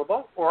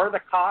available, or the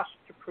cost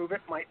to prove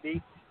it might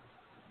be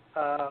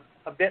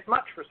a bit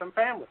much for some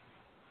families.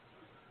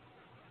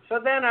 So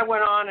then I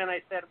went on and I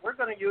said, we're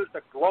going to use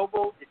the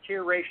Global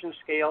Deterioration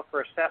Scale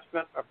for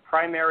assessment of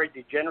primary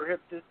degenerative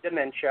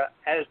dementia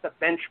as the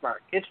benchmark.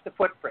 It's the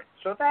footprint.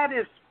 So that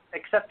is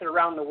accepted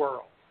around the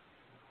world.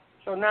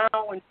 So now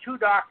when two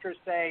doctors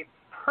say,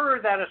 per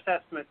that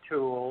assessment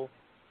tool,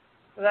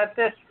 that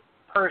this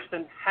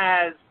person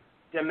has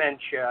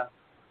dementia,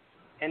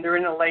 and they're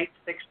in the late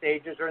 6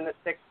 stages or in the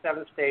 6th,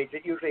 7th stage,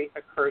 it usually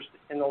occurs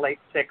in the late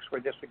 6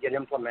 where this would get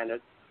implemented,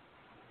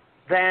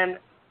 then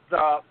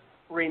the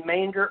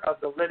remainder of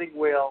the living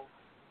will,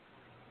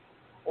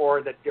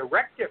 or the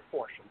directive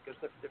portion, because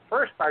the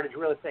first part is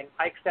really saying,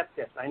 I accept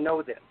this, I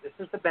know this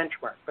is the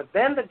benchmark. But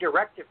then the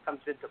directive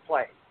comes into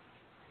play,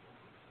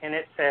 and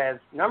it says,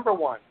 number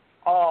one,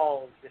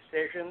 all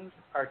decisions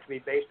are to be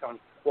based on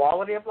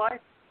quality of life,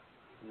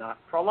 not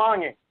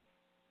prolonging.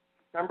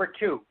 Number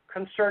two,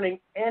 concerning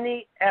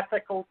any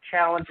ethical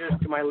challenges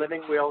to my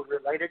living will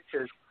related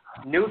to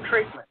new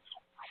treatments,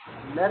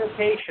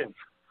 medications,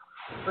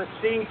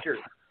 procedures,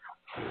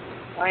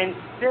 I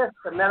insist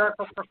the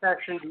medical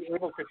profession be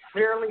able to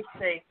clearly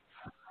state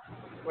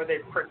with a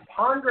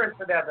preponderance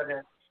of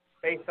evidence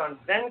based on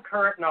then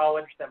current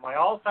knowledge that my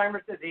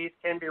Alzheimer's disease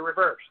can be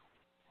reversed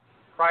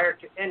prior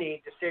to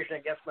any decision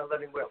against my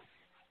living will.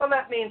 Well,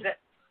 that means that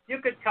you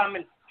could come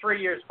in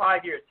 3 years,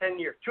 5 years, 10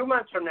 years, 2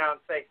 months from now and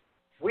say,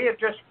 we have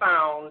just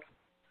found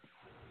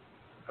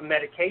a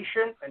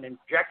medication, an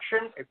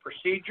injection, a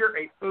procedure,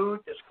 a food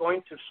that's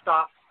going to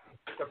stop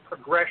the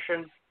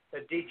progression, the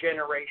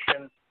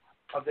degeneration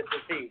of the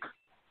disease.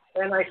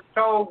 And I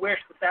so wish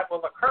that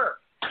will occur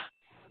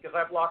because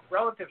I've lost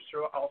relatives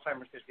through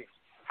Alzheimer's disease.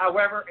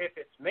 However, if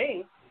it's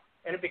me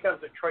and it becomes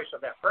the choice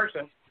of that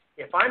person,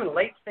 if I'm in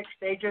late 6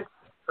 stages,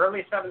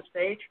 early 7th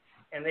stage,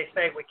 and they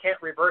say we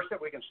can't reverse it,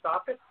 we can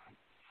stop it,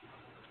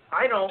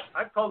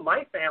 I've told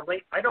my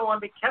family I don't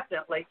want to be kept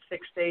at late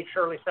 6th stage,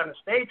 early 7th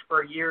stage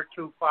for a year,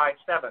 2, 5,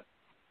 7.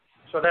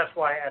 So that's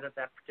why I added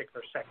that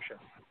particular section.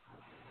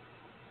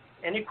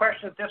 Any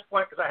questions at this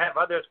point? Because I have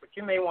others, but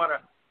you may want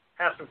to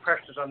have some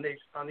questions on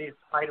these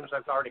items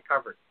I've already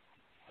covered.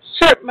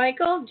 Sure.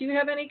 Michael, do you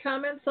have any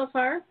comments so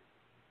far?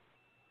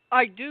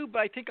 I do, but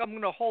I think I'm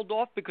going to hold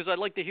off because I'd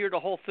like to hear the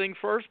whole thing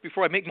first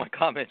before I make my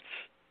comments.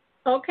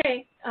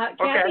 Okay.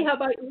 Kathy, how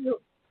about you?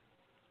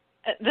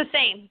 The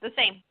same,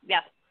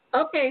 yes.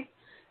 Okay.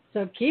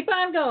 So keep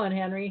on going,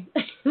 Henry.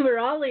 We're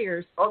all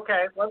ears.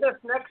 Okay. Well, this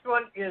next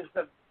one is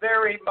the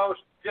very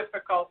most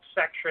difficult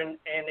section,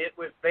 and it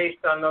was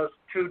based on those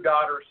 2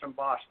 daughters from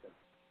Boston.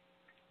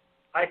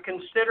 I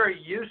consider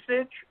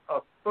usage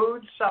of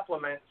food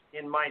supplements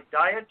in my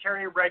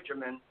dietary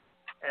regimen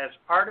as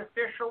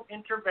artificial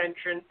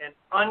intervention and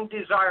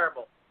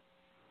undesirable.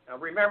 Now,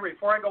 remember,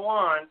 before I go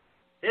on,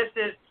 this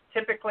is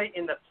typically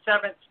in the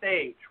 7th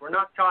stage. We're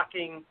not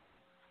talking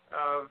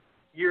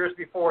years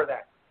before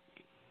that.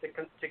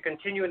 To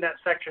continue in that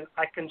section,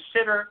 I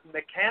consider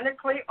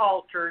mechanically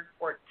altered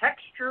or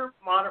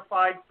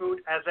texture-modified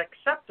food as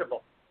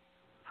acceptable.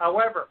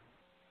 However,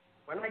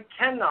 when I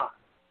cannot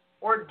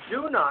or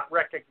do not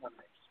recognize,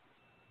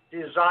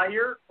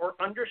 desire, or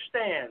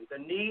understand the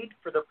need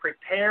for the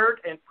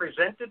prepared and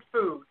presented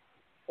food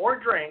or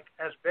drink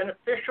as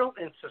beneficial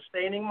in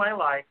sustaining my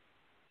life,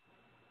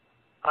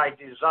 I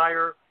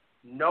desire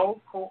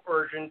no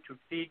coercion to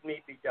feed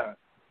me be done.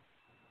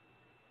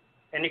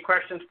 Any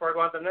questions before I go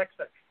on to the next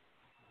section?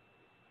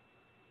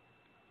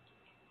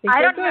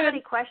 I don't have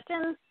any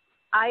questions.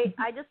 I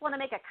just want to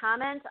make a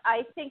comment.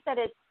 I think that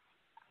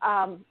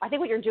I think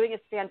what you're doing is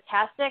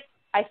fantastic.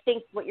 I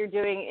think what you're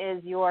doing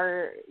is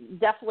you're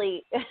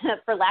definitely,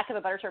 for lack of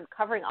a better term,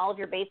 covering all of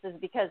your bases,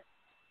 because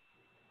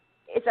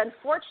it's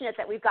unfortunate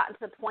that we've gotten to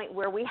the point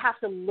where we have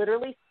to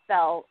literally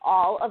spell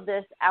all of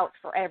this out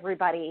for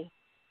everybody,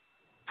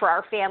 for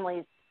our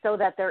families, so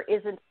that there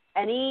isn't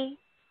any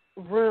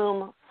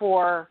room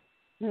for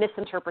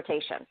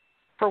misinterpretation.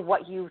 for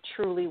what you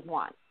truly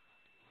want.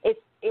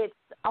 It's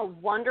a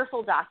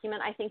wonderful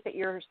document, I think, that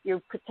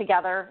you've put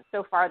together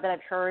so far that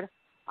I've heard.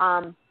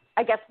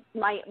 I guess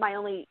my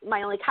only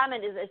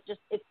comment is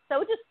it's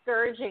so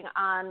discouraging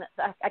on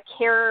a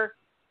care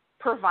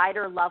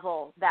provider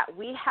level that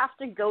we have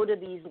to go to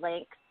these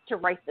lengths to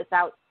write this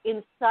out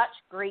in such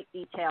great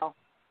detail,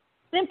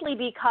 simply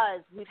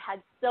because we've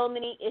had so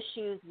many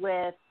issues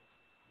with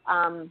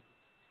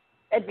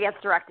advance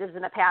directives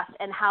in the past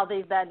and how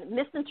they've been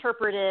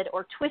misinterpreted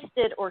or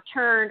twisted or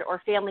turned,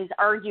 or families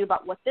argue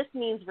about what this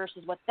means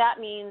versus what that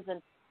means.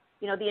 And,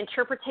 the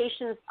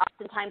interpretations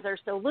oftentimes are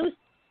so loose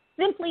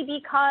simply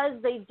because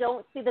they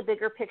don't see the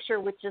bigger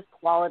picture, which is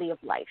quality of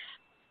life.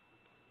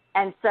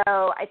 And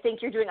so I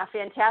think you're doing a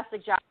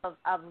fantastic job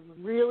of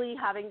really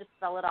having to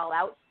spell it all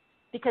out,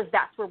 because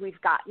that's where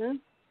we've gotten.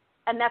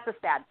 And that's a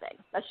sad thing.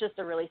 That's just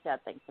a really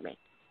sad thing to me.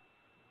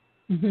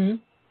 Mm-hmm.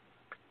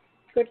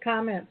 Good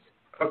comments.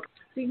 Okay.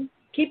 See,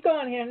 keep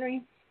going,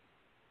 Henry.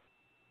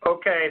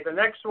 Okay, the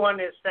next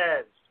one, it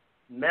says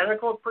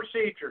medical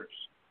procedures,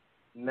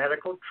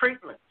 medical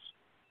treatments,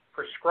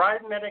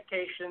 prescribed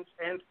medications,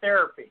 and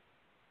therapy,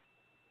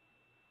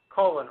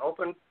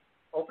 open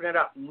it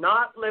up,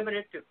 not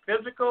limited to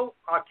physical,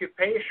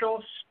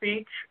 occupational,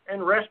 speech,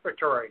 and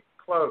respiratory,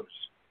 close.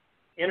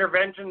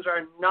 Interventions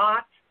are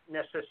not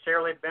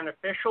necessarily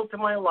beneficial to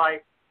my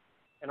life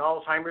and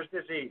Alzheimer's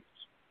disease.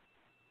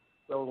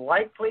 Will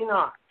likely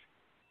not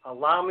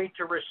allow me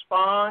to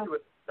respond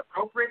with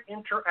appropriate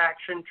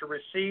interaction to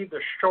receive the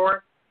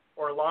short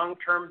or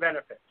long-term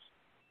benefits.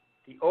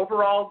 The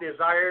overall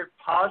desired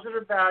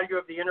positive value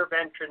of the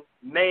intervention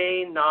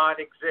may not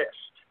exist.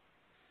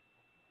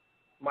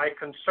 My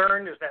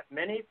concern is that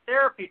many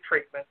therapy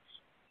treatments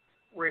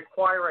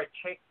require a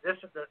change. This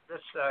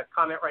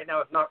comment right now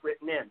is not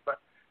written in, but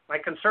my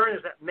concern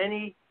is that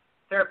many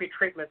therapy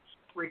treatments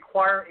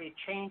require a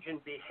change in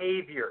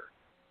behavior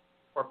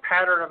or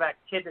pattern of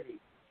activity.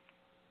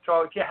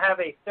 So if you have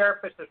a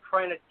therapist that's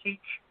trying to teach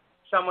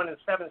someone in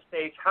 7th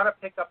stage how to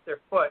pick up their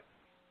foot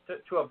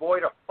to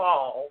avoid a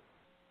fall,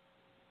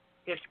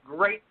 it's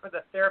great for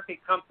the therapy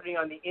company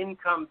on the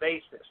income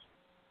basis.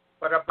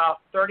 But about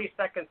 30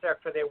 seconds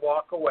after they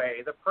walk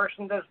away, the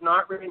person does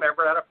not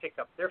remember how to pick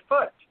up their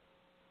foot.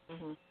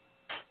 Mm-hmm.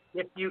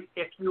 If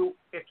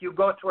you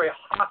go through a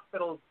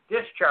hospital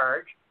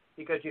discharge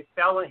because you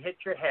fell and hit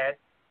your head,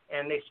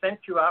 and they sent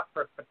you out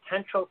for a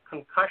potential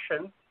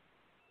concussion,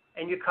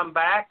 and you come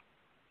back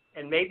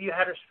and maybe you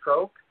had a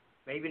stroke,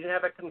 maybe you didn't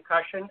have a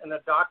concussion, and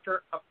the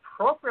doctor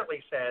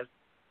appropriately says,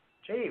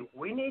 gee,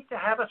 we need to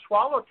have a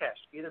swallow test,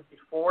 either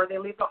before they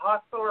leave the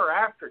hospital or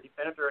after,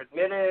 depending if they're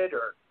admitted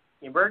or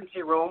the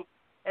emergency room,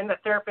 and the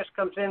therapist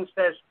comes in and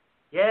says,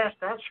 yes,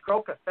 that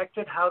stroke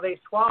affected how they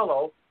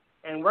swallow,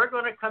 and we're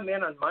going to come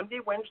in on Monday,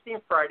 Wednesday,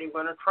 and Friday.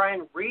 We're going to try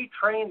and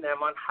retrain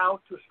them on how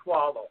to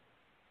swallow.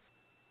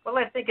 Well,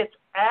 I think it's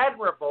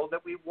admirable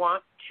that we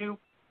want to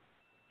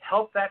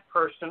help that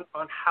person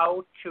on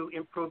how to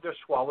improve their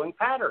swallowing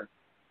pattern.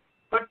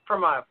 But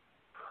from a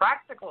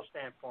practical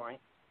standpoint,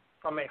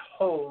 from a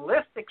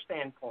holistic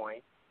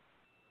standpoint,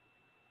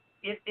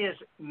 it is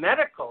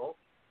medical,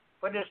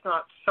 but it's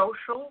not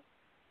social.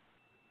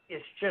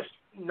 It's just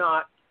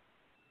not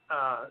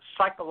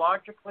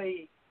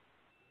psychologically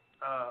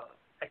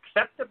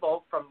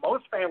acceptable from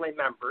most family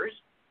members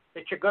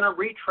that you're going to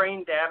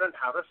retrain dad on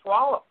how to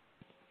swallow.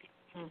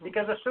 Mm-hmm.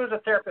 Because as soon as a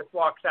therapist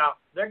walks out,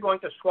 they're going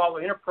to swallow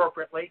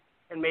inappropriately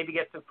and maybe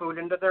get some food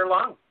into their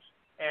lungs,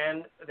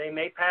 and they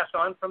may pass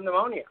on from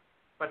pneumonia.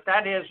 But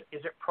that is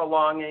it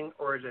prolonging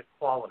or is it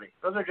quality?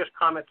 Those are just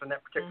comments on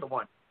that particular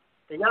one.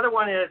 The other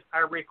one is I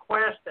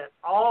request that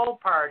all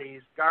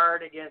parties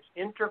guard against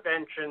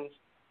interventions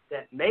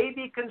that may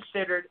be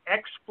considered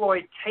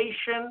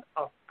exploitation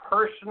of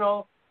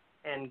personal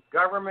and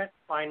government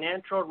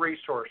financial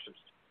resources,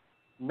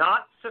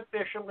 not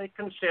sufficiently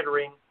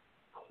considering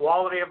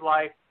quality of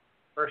life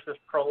versus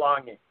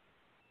prolonging.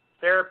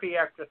 Therapy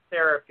after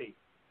therapy.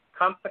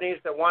 Companies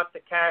that want the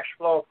cash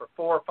flow for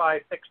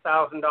 $4,000,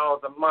 $5,000,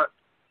 $6,000 a month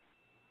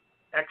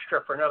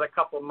extra for another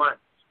couple of months,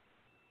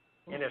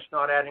 and it's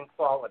not adding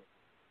quality.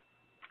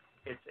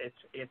 It's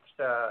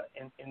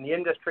in the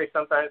industry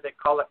sometimes they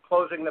call it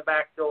closing the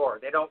back door.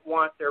 They don't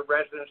want their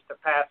residents to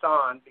pass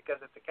on because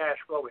it's a cash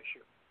flow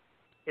issue.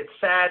 It's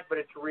sad, but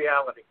it's a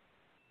reality.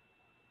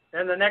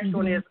 Then the next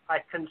one is I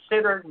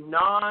consider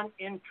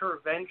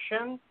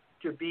non-intervention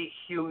to be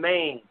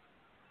humane,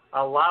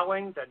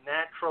 allowing the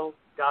natural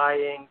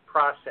dying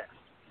process.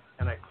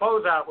 And I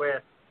close out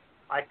with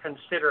I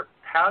consider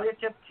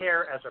palliative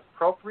care as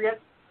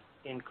appropriate,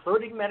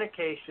 including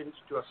medications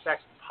to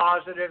affect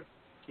positive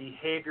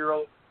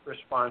behavioral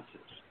responses.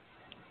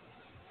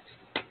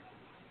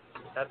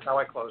 That's how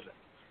I close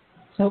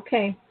it.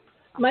 Okay.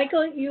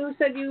 Michael, you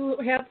said you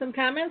have some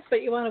comments,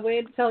 but you want to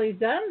wait until he's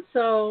done.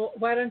 So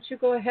why don't you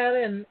go ahead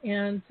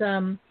and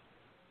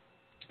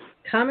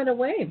comment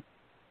away?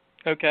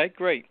 Okay,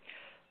 great.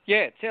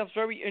 Yeah, it sounds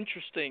very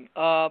interesting.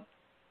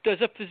 Does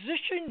a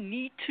physician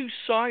need to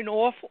sign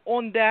off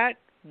on that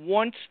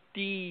once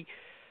the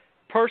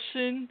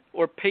person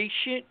or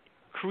patient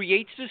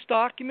creates this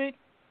document?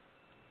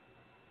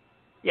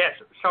 Yes.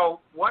 So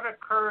what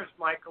occurs,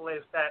 Michael,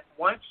 is that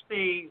once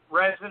the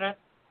resident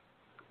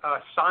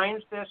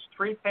signs this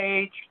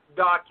 3-page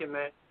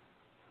document,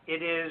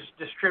 it is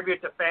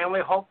distributed to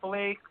family,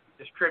 hopefully,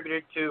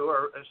 distributed to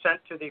or sent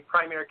to the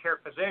primary care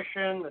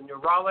physician, the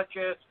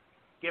neurologist,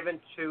 given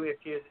to, if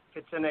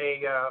it's in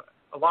a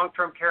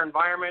long-term care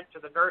environment, to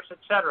the nurse,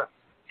 etc.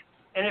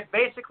 And it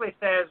basically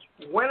says,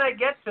 when I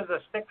get to the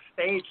 6th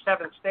stage,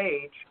 7th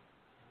stage,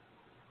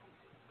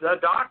 the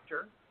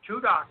doctor, 2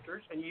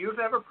 doctors, and you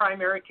usually have a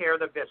primary care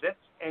that visits,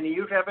 and you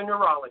usually have a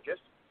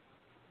neurologist,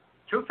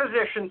 2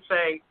 physicians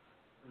say,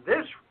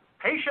 this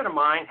patient of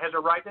mine has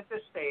arrived at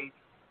this stage.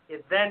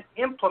 It then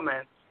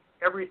implements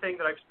everything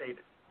that I've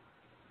stated.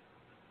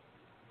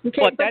 Okay,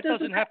 but that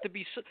doesn't have to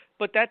be.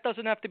 But that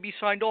doesn't have to be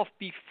signed off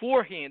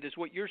beforehand, is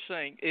what you're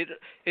saying.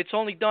 It's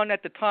only done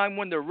at the time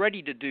when they're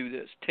ready to do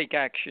this. Take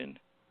action.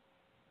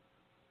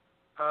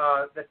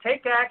 The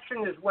take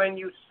action is when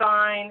you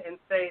sign and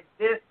say,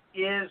 this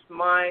is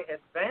my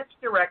advance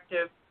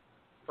directive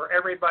for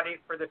everybody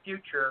for the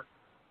future.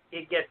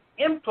 It gets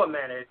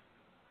implemented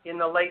in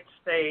the late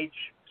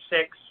stage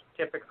 6.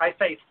 I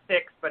say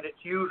 6, but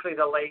it's usually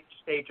the late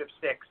stage of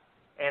 6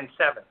 and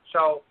 7.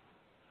 So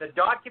the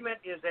document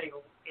is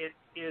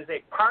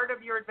a part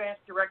of your advance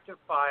directive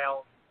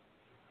file,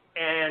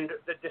 and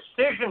the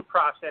decision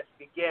process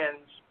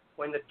begins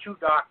when the 2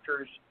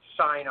 doctors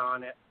sign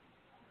on it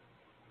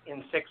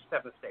in 6th,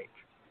 7th stage.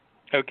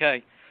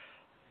 Okay.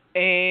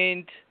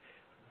 And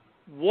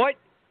what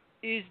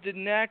is the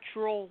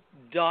natural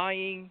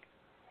dying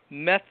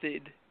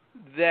method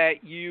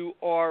that you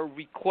are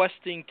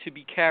requesting to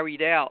be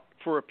carried out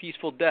for a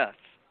peaceful death?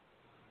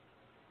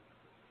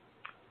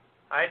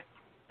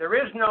 There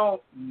is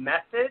no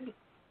method.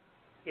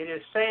 It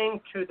is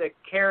saying to the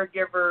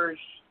caregivers,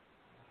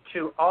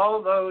 to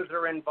all those that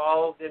are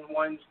involved in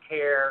one's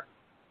care,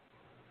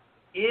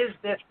 is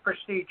this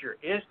procedure,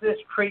 is this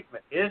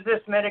treatment, is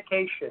this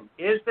medication,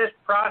 is this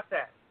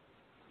process?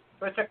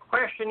 So it's a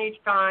question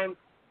each time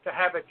to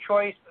have a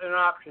choice and an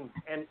option.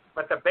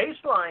 But the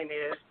baseline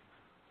is,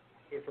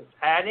 if it's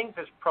adding, if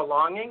it's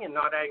prolonging and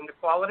not adding to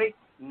quality,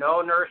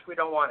 no nurse, we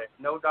don't want it.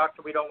 No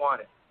doctor, we don't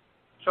want it.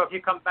 So if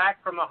you come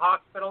back from the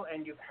hospital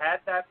and you've had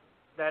that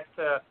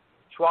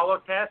swallow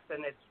test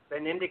and it's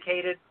been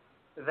indicated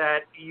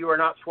that you are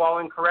not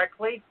swallowing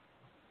correctly,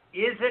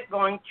 is it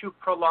going to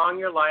prolong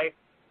your life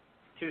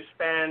to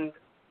spend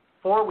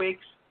 4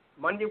 weeks,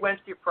 Monday,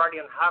 Wednesday, Friday,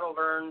 on how to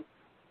learn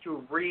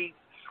to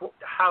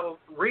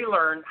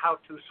relearn how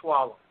to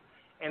swallow?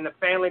 And the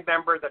family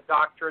member, the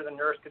doctor, the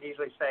nurse could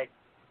easily say,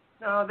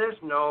 no, there's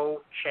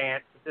no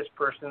chance that this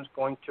person is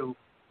going to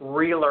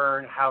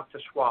relearn how to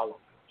swallow.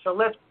 So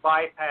let's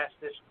bypass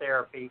this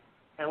therapy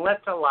and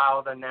let's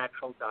allow the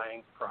natural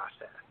dying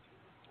process.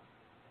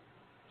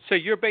 So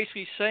you're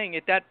basically saying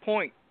at that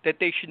point that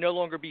they should no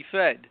longer be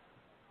fed?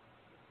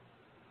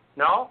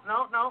 No.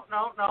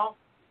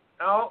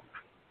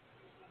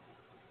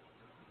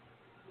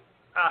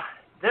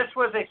 This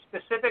was a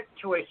specific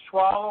to a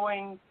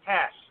swallowing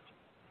test.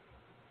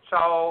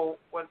 So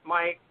what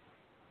my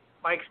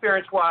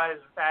experience was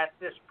that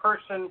this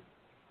person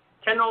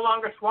can no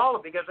longer swallow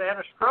because they had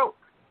a stroke.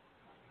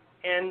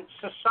 And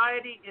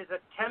society is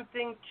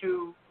attempting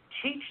to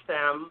reteach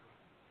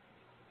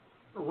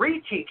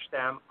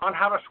them on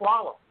how to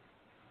swallow.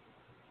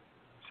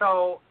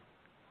 So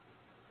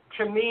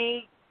to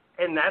me,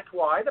 and that's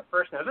why the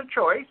person has a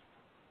choice.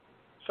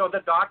 So the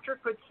doctor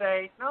could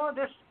say, no,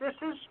 this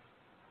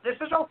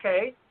is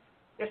okay.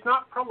 It's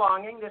not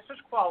prolonging. This is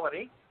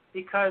quality,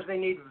 because they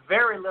need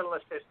very little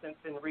assistance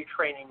in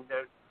retraining.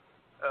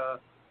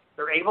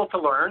 They're able to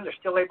learn. They're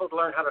still able to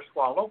learn how to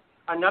swallow.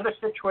 Another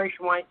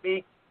situation might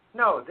be,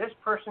 no, this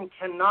person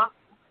cannot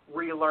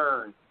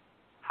relearn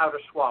how to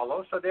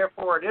swallow, so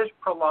therefore it is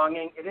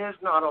prolonging. It is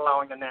not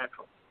allowing the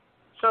natural.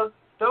 So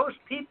those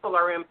people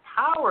are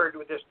empowered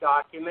with this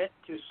document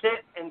to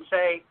sit and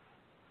say,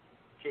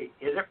 gee,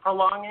 is it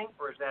prolonging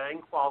or is that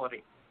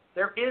inequality?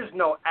 There is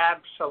no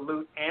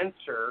absolute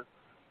answer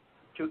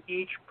to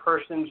each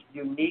person's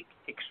unique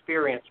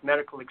experience,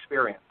 medical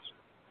experience.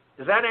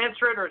 Does that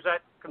answer it, or is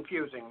that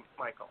confusing,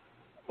 Michael?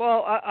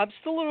 Well, I'm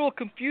still a little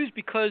confused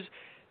because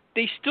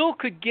they still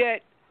could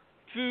get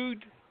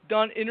food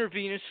done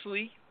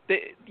intravenously,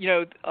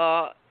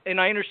 and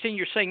I understand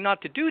you're saying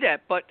not to do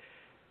that, but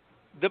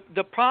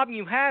the problem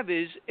you have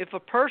is if a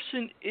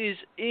person is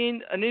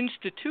in an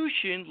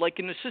institution like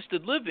an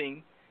assisted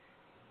living,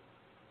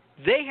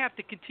 they have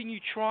to continue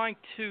trying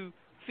to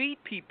feed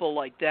people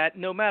like that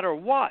no matter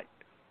what.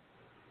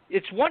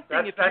 It's one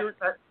thing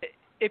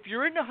if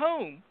you're in the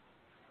home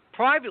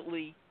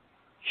privately,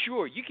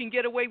 sure, you can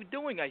get away with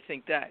doing, I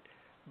think, that.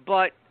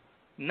 But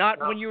not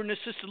when you're in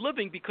assisted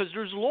living, because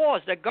there's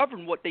laws that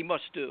govern what they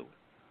must do.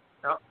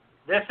 No.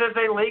 This is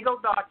a legal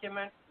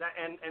document,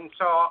 and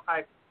so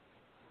I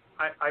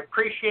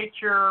appreciate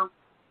your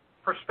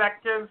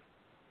perspective.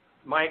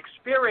 My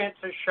experience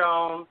has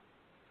shown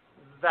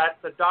that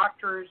the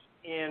doctors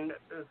in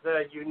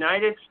the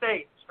United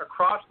States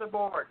across the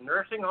board,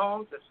 nursing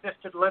homes,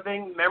 assisted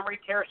living, memory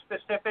care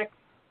specific,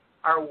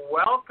 are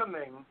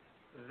welcoming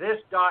this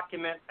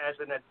document as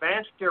an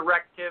advance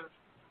directive.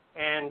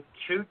 And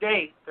to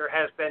date, there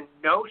has been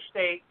no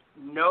state,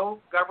 no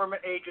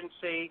government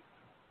agency,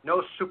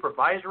 no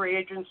supervisory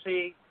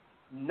agency,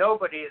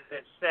 nobody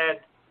that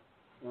said,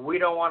 we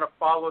don't want to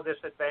follow this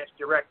advance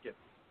directive.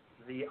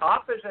 The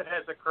opposite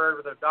has occurred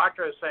where the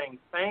doctor is saying,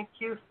 thank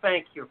you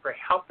for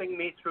helping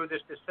me through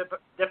this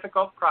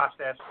difficult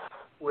process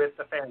with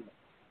the family.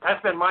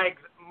 That's been my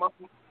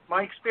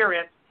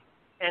experience.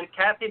 And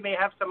Kathy may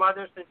have some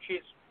others since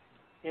she's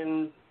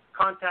in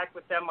contact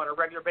with them on a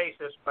regular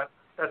basis, but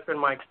that's been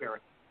my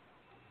experience.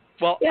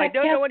 Well, I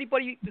don't know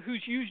anybody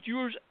who's used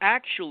yours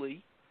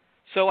actually,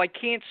 so I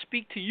can't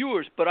speak to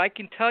yours, but I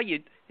can tell you,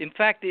 in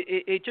fact,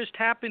 it just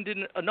happened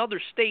in another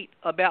state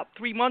about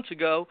 3 months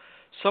ago.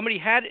 Somebody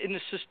had an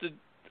assisted,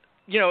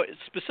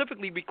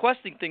 specifically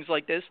requesting things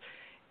like this,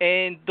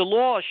 and the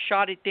law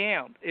shot it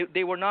down.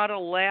 They were not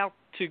allowed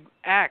to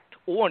act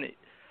on it.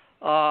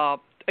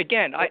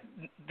 Again,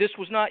 this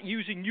was not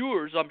using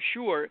yours, I'm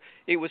sure.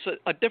 It was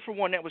a different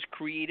one that was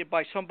created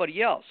by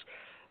somebody else.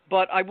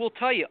 But I will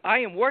tell you, I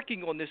am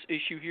working on this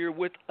issue here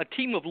with a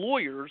team of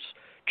lawyers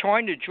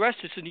trying to address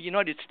this in the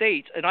United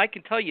States, and I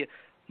can tell you,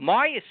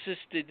 my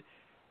assisted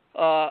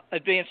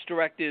advance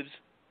directives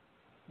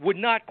would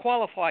not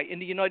qualify in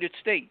the United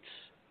States.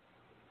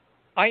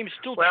 I am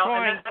still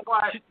trying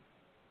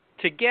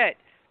to get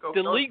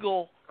the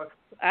legal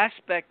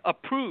aspect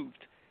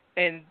approved,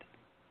 and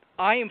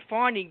I am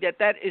finding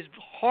that is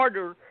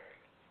harder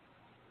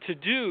to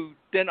do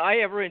than I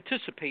ever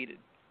anticipated.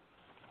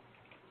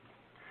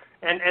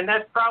 And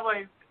that's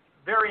probably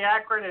very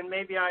accurate, and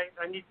maybe I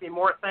need to be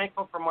more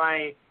thankful for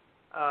my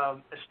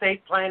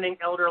estate planning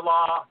elder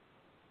law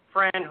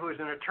friend who is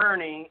an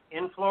attorney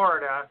in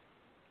Florida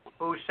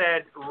who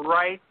said,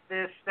 write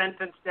this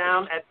sentence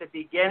down at the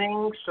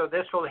beginning so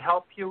this will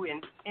help you in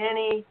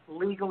any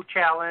legal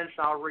challenge,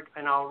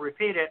 and I'll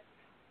repeat it,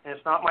 and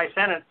it's not my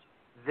sentence.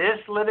 This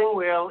living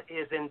will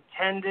is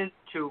intended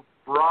to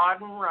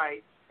broaden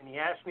rights, and he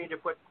asked me to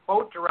put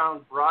quotes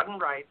around broaden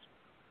rights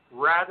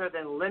rather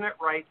than limit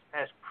rights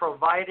as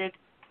provided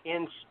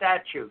in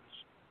statutes.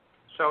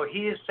 So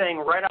he is saying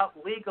right out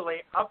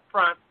legally up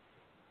front,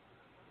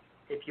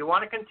 if you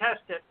want to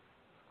contest it,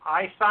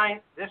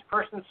 this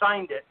person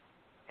signed it,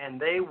 and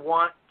they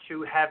want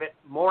to have it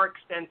more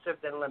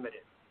extensive than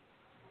limited.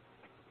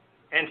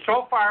 And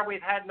so far,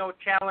 we've had no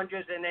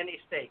challenges in any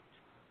state.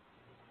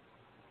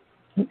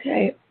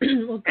 Okay.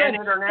 Well, good. And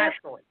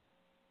internationally.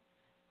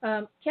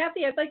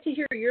 Kathy, I'd like to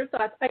hear your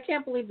thoughts. I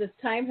can't believe this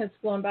time has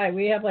flown by.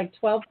 We have like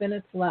 12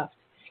 minutes left.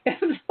 I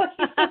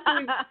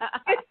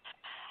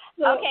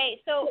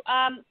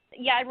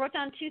wrote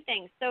down two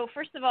things. So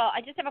first of all,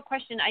 I just have a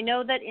question. I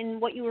know that in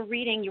what you were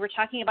reading, you were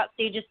talking about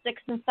stages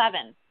 6 and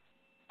 7.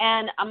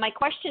 And my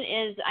question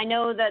is, I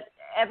know that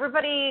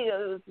everybody,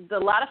 a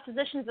lot of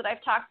physicians that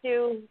I've talked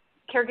to,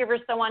 caregivers,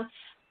 so on,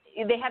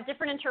 they have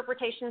different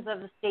interpretations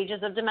of the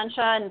stages of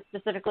dementia and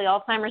specifically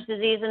Alzheimer's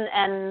disease.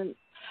 And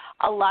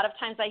a lot of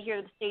times I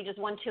hear the stages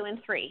 1, 2,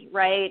 and 3,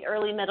 right?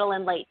 Early, middle,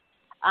 and late.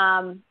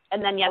 And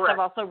then, yes, Correct. I've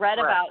also read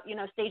about,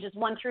 stages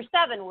 1 through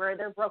 7 where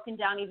they're broken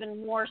down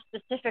even more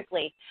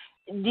specifically.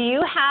 Do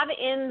you have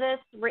in this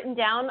written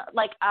down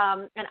like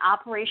an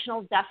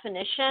operational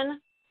definition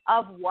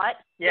of what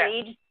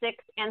stage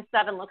 6 and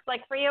 7 looks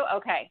like for you?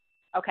 Okay.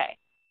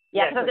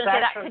 Yeah, yes,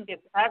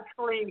 it's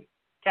actually,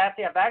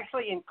 Kathy, I've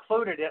actually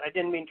included it. I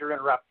didn't mean to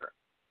interrupt her.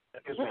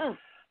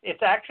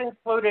 It's actually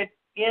included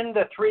in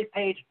the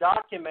 3-page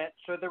document,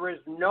 so there is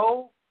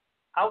no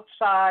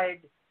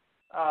outside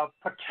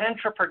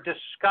potential for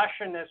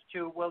discussion as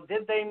to, well,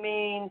 did they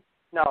mean?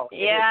 No.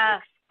 Yeah.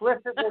 It's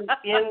explicitly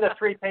in the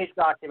 3-page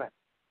document.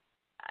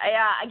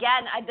 Yeah.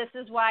 Again, this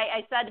is why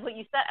I said what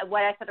you said.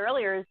 What I said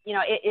earlier is,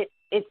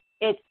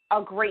 it's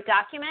a great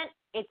document.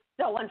 It's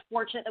so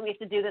unfortunate that we have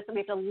to do this and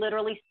we have to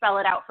literally spell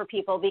it out for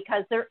people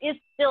because there is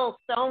still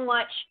so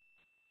much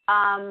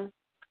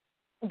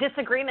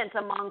disagreement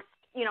amongst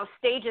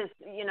stages.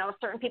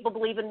 Certain people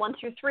believe in 1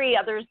 through 3,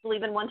 others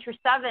believe in 1 through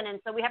 7, and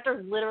so we have to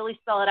literally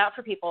spell it out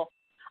for people.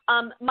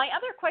 My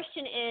other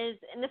question is,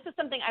 and this is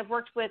something I've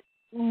worked with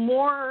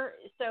more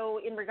so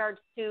in regards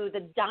to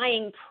the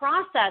dying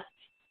process,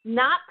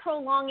 not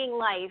prolonging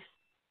life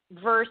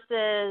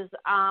versus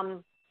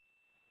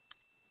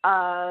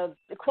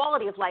the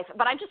quality of life.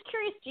 But I'm just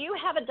curious, do you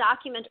have a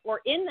document or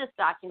in this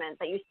document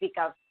that you speak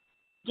of,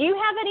 do you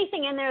have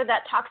anything in there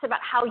that talks about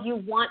how you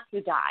want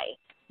to die?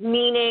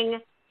 Meaning,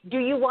 do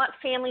you want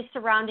family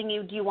surrounding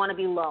you? Do you want to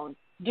be alone?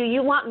 Do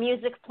you want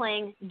music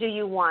playing? Do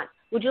you want?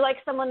 Would you like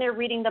someone there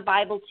reading the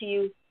Bible to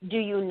you? Do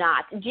you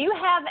not? Do you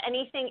have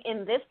anything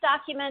in this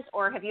document,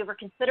 or have you ever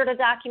considered a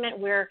document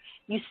where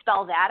you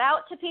spell that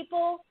out to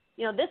people?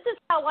 This is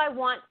how I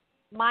want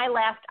my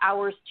last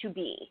hours to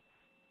be.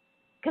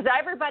 Because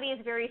everybody is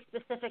very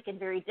specific and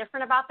very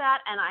different about that,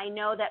 and I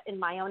know that in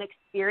my own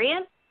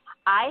experience,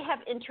 I have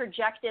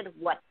interjected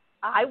what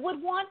I would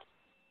want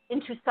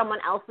into someone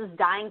else's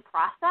dying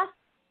process,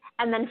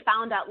 and then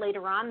found out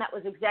later on that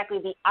was exactly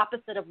the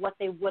opposite of what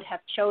they would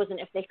have chosen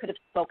if they could have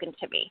spoken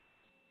to me.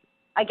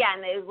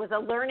 Again, it was a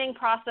learning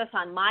process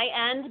on my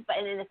end, but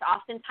and it's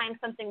oftentimes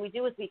something we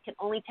do is we can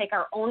only take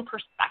our own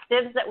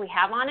perspectives that we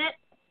have on it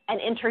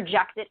and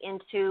interject it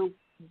into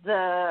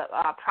the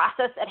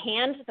process at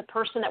hand, the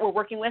person that we're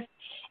working with,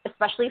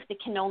 especially if they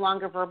can no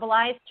longer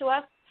verbalize to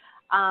us.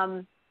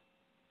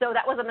 So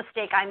that was a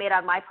mistake I made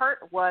on my part,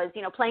 was,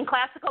 playing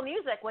classical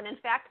music when in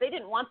fact they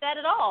didn't want that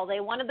at all. They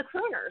wanted the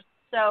crooners.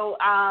 So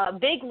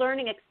big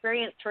learning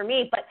experience for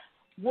me, but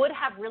would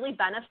have really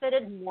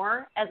benefited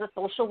more as a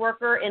social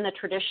worker in the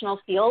traditional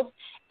field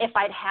if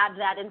I'd had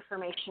that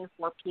information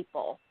for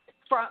people,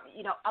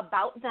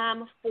 about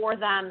them, for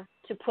them,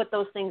 to put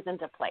those things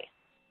into place.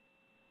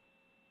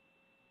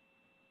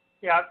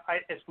 Yeah,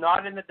 it's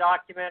not in the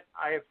document.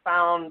 I have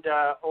found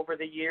over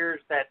the years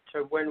that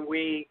when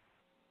we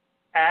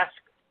ask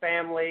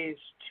families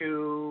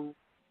to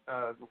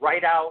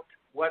write out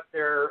what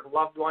their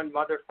loved one,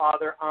 mother,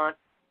 father, aunt,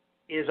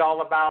 is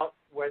all about,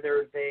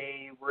 whether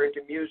they were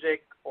into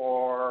music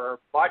or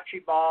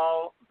bocce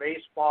ball,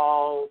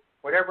 baseball,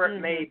 whatever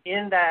it may be,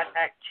 in that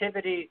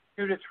activity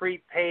 2 to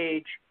 3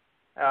 page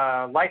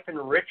life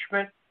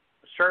enrichment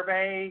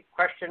survey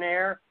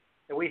questionnaire,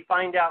 and we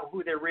find out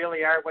who they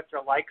really are, what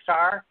their likes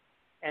are.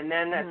 And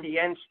then at the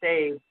end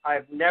stage,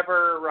 I've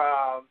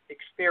never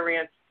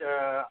experienced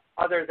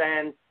other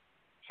than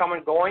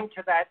someone going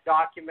to that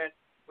document,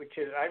 which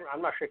is,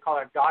 I'm not sure you call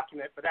it a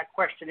document, but that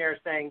questionnaire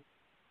saying,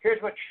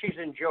 here's what she's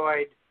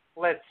enjoyed.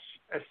 Let's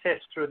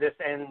assist through this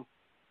in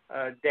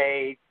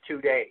day,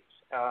 2 days.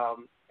 Nice.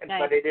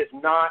 But it is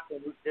not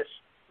in this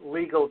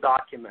legal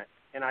document.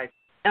 And I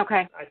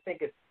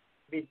think it'd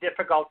be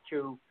difficult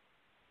to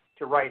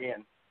write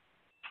in.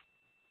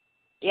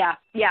 Yeah.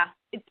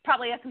 It's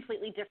probably a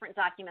completely different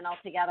document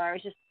altogether. I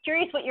was just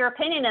curious what your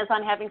opinion is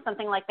on having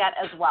something like that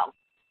as well.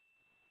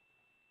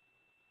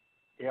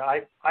 Yeah,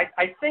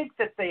 I think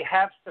that they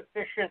have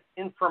sufficient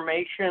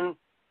information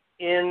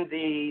in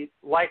the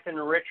life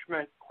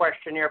enrichment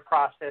questionnaire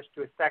process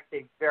to effect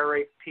a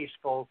very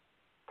peaceful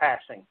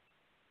passing.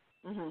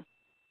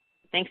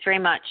 Thanks very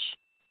much.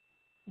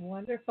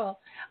 Wonderful.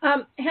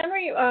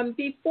 Henry,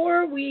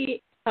 before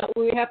we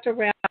have to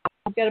wrap up,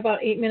 we've got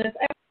about 8 minutes.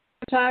 I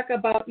want to talk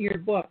about your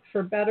book,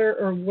 For Better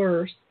or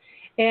Worse,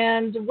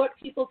 and what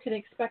people can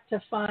expect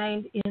to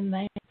find in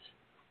that.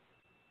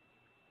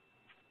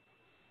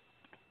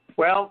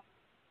 Well,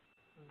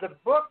 the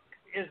book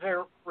is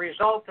a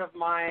result of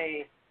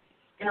my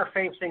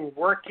interfacing,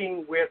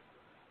 working with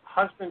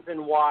husbands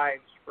and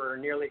wives for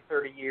nearly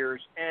 30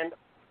 years, and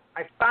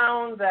I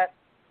found that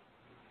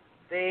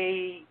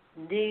they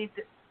need,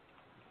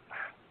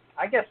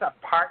 I guess, a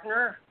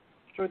partner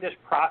through this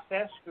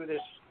process, through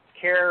this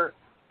care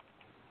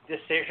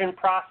decision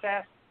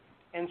process.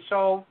 And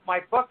so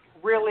my book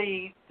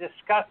really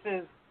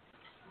discusses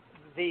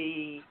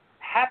the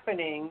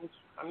happenings.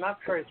 I'm not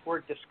sure it's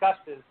word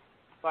discusses,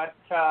 but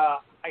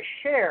I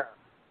share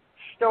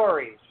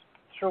stories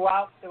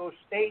throughout those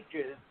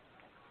stages,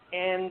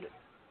 and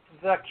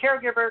the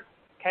caregiver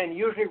can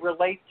usually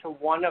relate to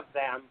one of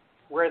them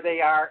where they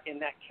are in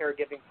that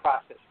caregiving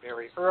process,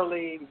 very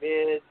early,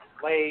 mid,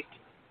 late,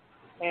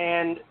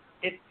 and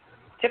it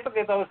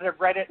typically those that have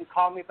read it and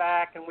called me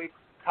back and we've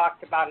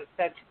talked about it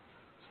said,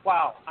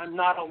 wow, I'm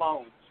not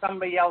alone.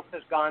 Somebody else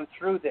has gone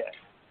through this.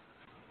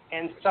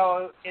 And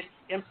so it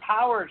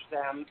empowers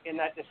them in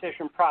that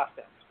decision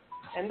process.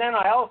 And then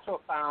I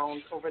also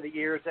found over the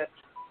years that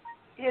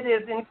it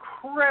is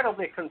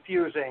incredibly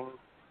confusing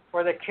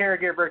for the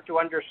caregiver to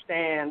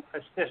understand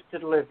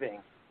assisted living,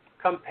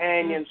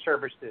 companion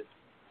services,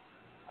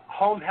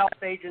 home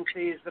health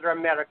agencies that are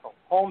medical,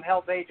 home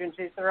health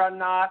agencies that are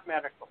not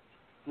medical,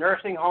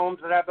 nursing homes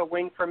that have a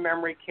wing for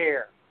memory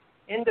care,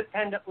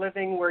 independent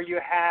living where you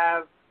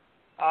have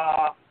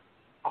a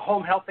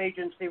home health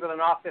agency with an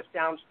office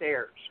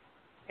downstairs.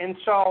 And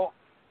so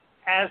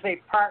as a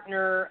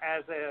partner,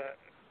 as a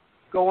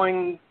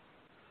going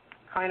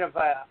kind of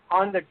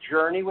on the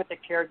journey with the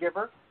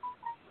caregiver,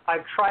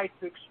 I've tried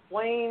to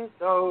explain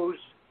those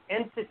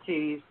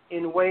entities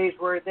in ways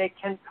where they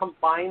can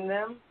combine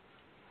them,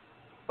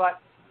 but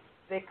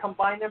they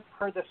combine them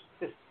per the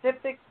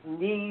specific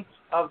needs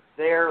of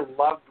their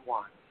loved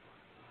one.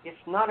 It's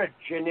not a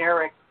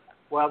generic,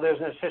 well, there's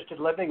an assisted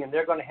living and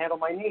they're going to handle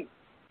my needs.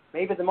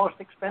 Maybe the most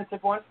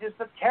expensive one is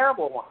the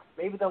terrible one.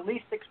 Maybe the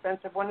least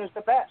expensive one is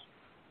the best.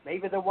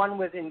 Maybe the one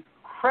with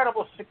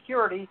incredible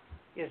security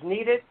is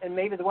needed, and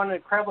maybe the one with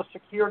incredible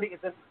security is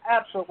an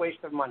absolute waste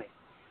of money.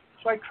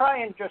 So I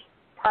try and just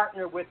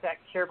partner with that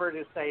caregiver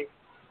to say,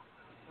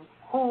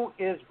 who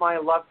is my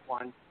loved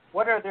one?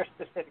 What are their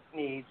specific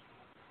needs?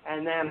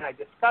 And then I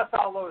discuss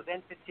all those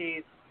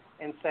entities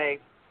and say,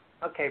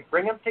 okay,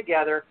 bring them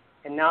together,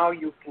 and now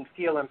you can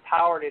feel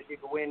empowered as you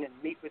go in and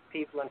meet with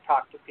people and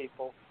talk to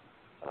people.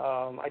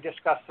 I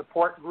discuss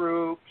support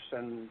groups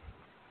and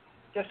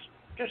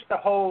just the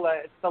whole,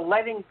 it's the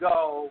letting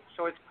go.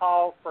 So it's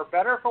called For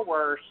Better or For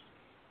Worse,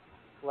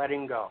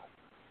 Letting Go.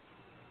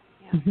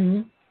 Yeah.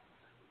 Mm-hmm.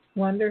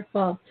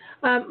 Wonderful.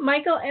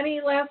 Michael, any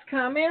last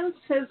comments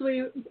as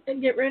we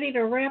get ready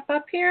to wrap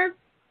up here?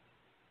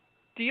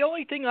 The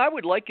only thing I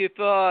would like, if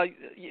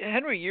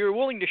Henry, you're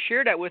willing to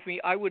share that with me,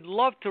 I would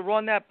love to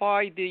run that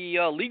by the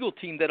legal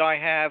team that I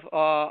have.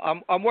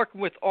 I'm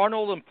working with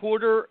Arnold and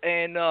Porter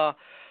and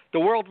the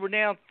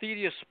world-renowned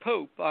Thaddeus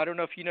Pope. I don't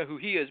know if you know who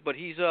he is, but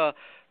he's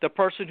the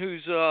person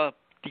who's the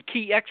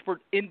key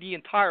expert in the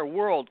entire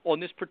world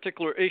on this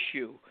particular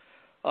issue.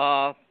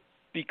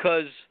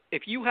 Because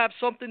if you have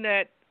something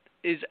that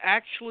is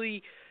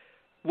actually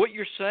what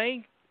you're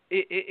saying,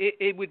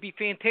 it would be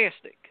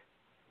fantastic.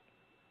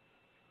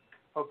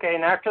 Okay,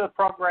 and after the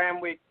program,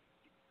 we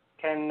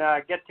can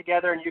get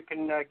together and you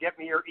can get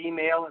me your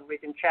email and we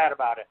can chat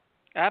about it.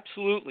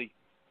 Absolutely.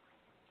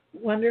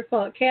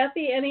 Wonderful.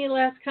 Kathy, any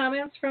last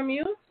comments from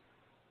you?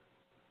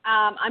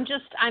 I'm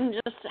just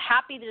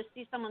happy to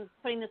see someone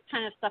putting this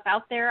kind of stuff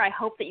out there. I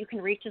hope that you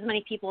can reach as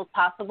many people as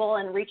possible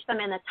and reach them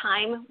in a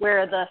time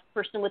where the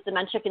person with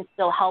dementia can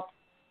still help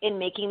in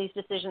making these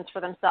decisions for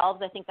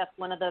themselves. I think that's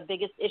one of the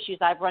biggest issues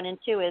I've run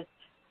into is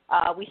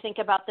we think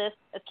about this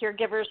as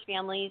caregivers,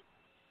 families,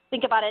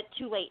 think about it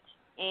too late.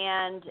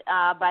 And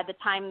by the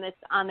time that's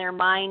on their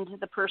mind,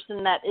 the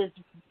person that is,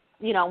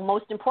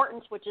 most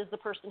important, which is the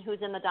person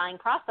who's in the dying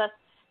process,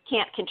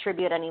 can't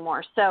contribute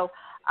anymore. So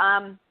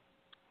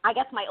I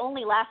guess my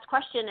only last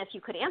question, if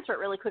you could answer it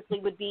really quickly,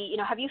 would be,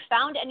 have you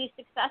found any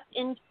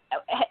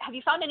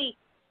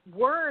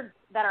words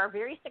that are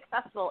very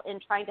successful in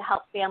trying to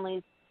help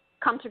families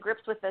come to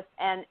grips with this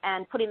and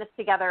putting this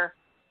together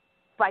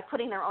by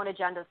putting their own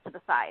agendas to the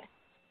side?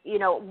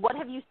 What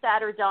have you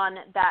said or done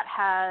that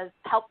has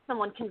helped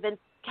someone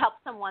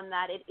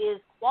that it is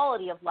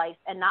quality of life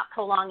and not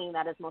prolonging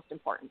that is most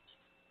important?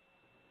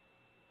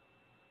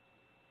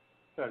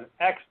 That's an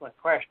excellent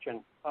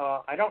question.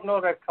 I don't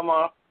know that I've come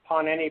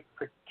upon any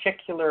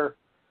particular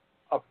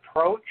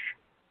approach,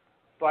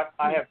 but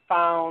I have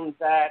found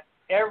that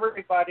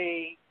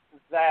everybody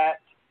that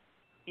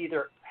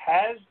either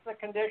has the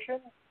condition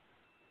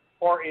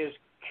or is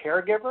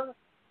caregiver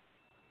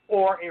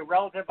or a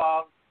relative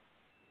of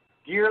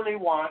dearly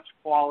wants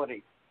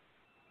quality,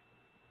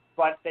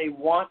 but they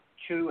want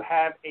to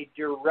have a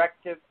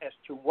directive as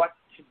to what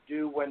to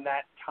do when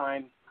that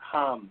time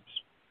comes.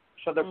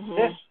 So this,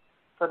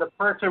 for the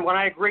person, when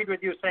I agreed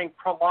with you saying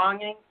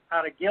prolonging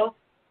out of guilt,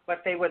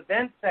 but they would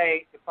then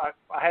say, if I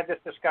had this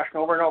discussion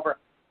over and over,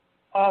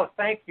 oh,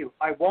 thank you,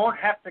 I won't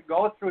have to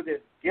go through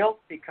this guilt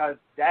because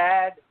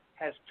Dad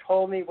has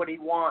told me what he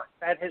wants.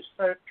 That has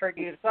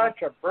taken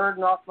such a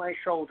burden off my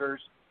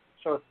shoulders,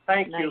 so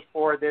thank you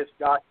for this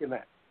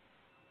document.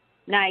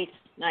 Nice,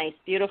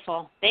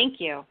 beautiful. Thank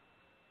you.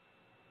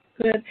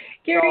 Good.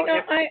 Gary,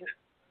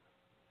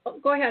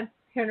 go ahead,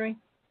 Henry.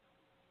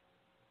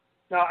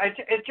 No,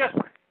 it's just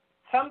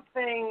some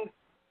things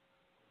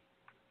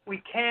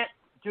we can't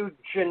do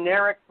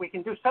generic. We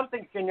can do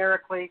something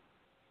generically,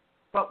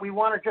 but we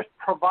want to just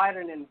provide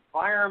an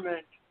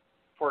environment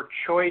for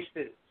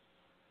choices.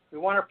 We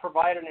want to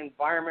provide an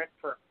environment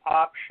for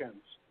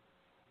options.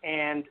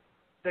 And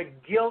the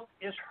guilt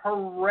is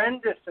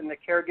horrendous in the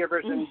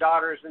caregivers and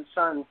daughters and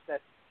sons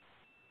that,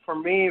 for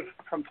me,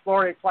 from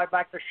Florida, fly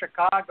back to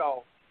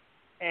Chicago,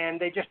 and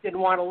they just didn't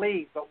want to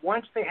leave. But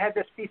once they had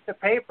this piece of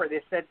paper,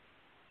 they said,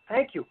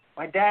 thank you,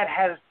 my dad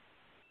has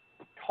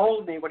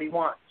told me what he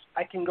wants.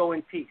 I can go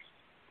in peace.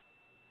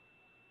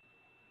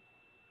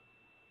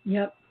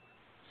 Yep.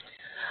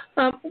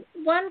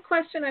 One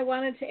question I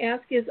wanted to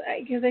ask is,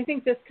 because I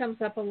think this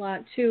comes up a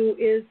lot too,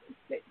 is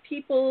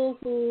people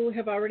who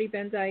have already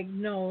been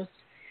diagnosed,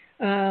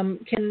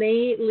 can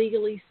they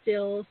legally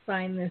still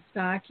sign this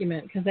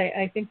document? Because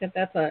I think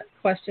that's a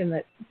question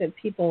that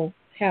people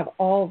have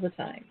all the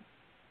time.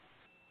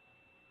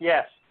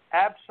 Yes,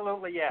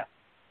 absolutely yes.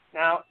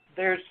 Now,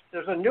 there's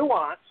a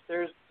nuance.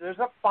 There's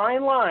a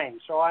fine line,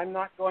 so I'm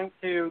not going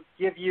to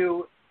give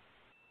you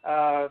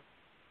a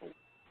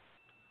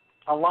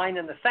line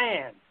in the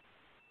sand.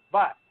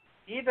 But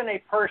even a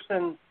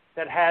person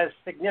that has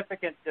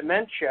significant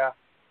dementia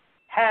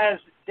has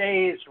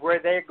days where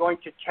they're going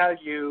to tell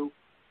you,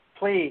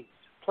 please,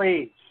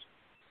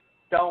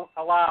 don't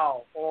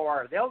allow,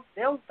 or they'll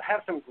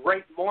have some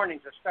great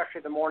mornings, especially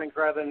the mornings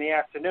rather than the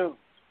afternoons.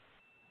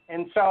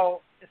 And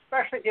so,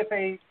 especially if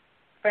a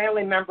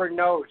family member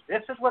knows,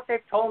 this is what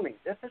they've told me,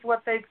 this is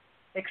what they've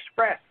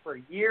expressed for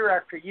year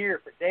after year,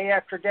 for day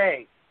after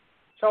day.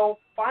 So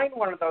find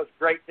one of those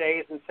great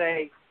days and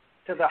say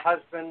to the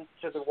husband,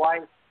 to the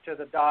wife, to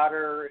the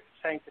daughter,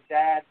 saying to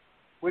Dad,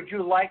 would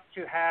you like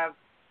to have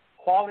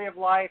quality of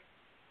life?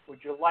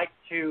 Would you like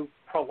to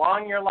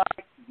prolong your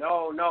life?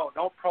 No,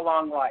 don't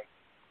prolong life.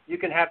 You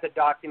can have the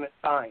document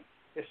signed.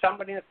 If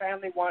somebody in the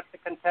family wants to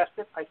contest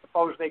it, I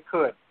suppose they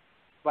could.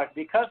 But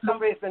because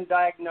somebody's been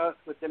diagnosed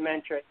with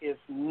dementia is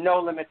no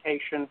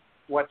limitation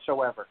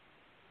whatsoever.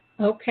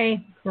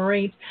 Okay,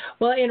 great.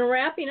 Well, in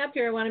wrapping up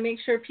here, I want to make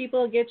sure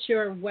people get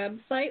your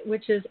website,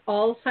 which is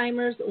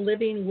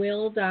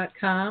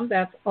alzheimerslivingwill.com.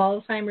 That's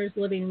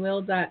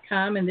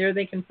alzheimerslivingwill.com, and there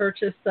they can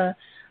purchase the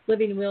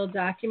living will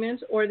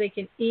document, or they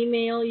can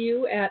email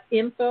you at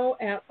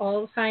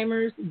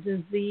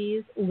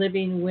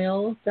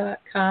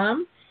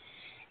info@alzheimersdiseaselivingwill.com.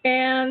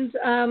 And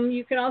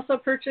you can also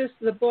purchase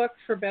the book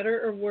For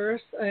Better or Worse.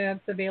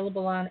 It's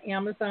available on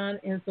Amazon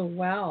as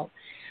well.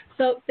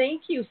 So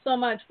thank you so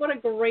much. What a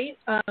great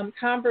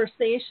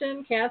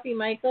conversation, Kathy,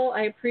 Michael.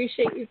 I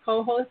appreciate you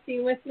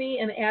co-hosting with me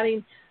and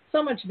adding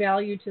so much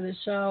value to the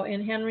show.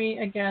 And Henry,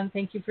 again,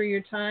 thank you for your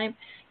time.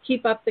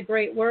 Keep up the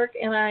great work,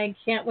 and I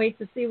can't wait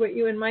to see what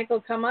you and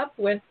Michael come up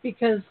with,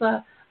 because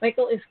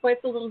Michael is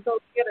quite the little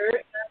go-getter,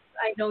 and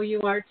I know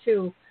you are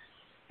too.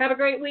 Have a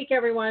great week,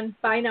 everyone.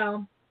 Bye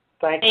now.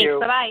 Thank you.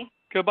 Bye-bye.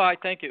 Goodbye.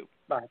 Thank you.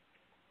 Bye.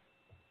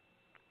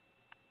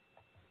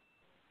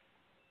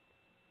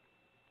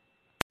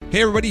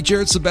 Hey everybody,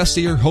 Jared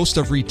Sebestier, host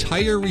of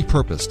Retire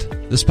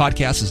Repurposed. This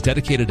podcast is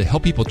dedicated to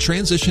help people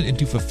transition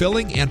into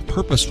fulfilling and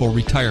purposeful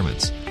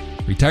retirements.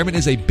 Retirement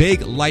is a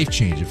big life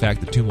change. In fact,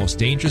 the two most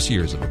dangerous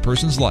years of a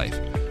person's life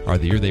are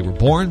the year they were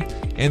born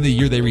and the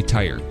year they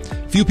retire.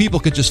 Few people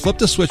could just flip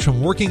the switch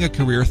from working a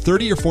career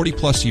 30 or 40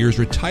 plus years,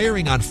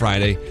 retiring on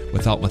Friday,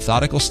 without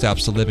methodical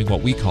steps to living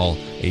what we call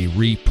a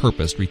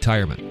repurposed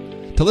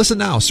retirement. To listen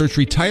now, search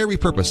Retire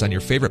Repurposed on your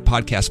favorite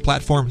podcast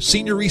platform,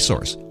 Senior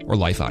Resource, or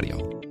Life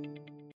Audio.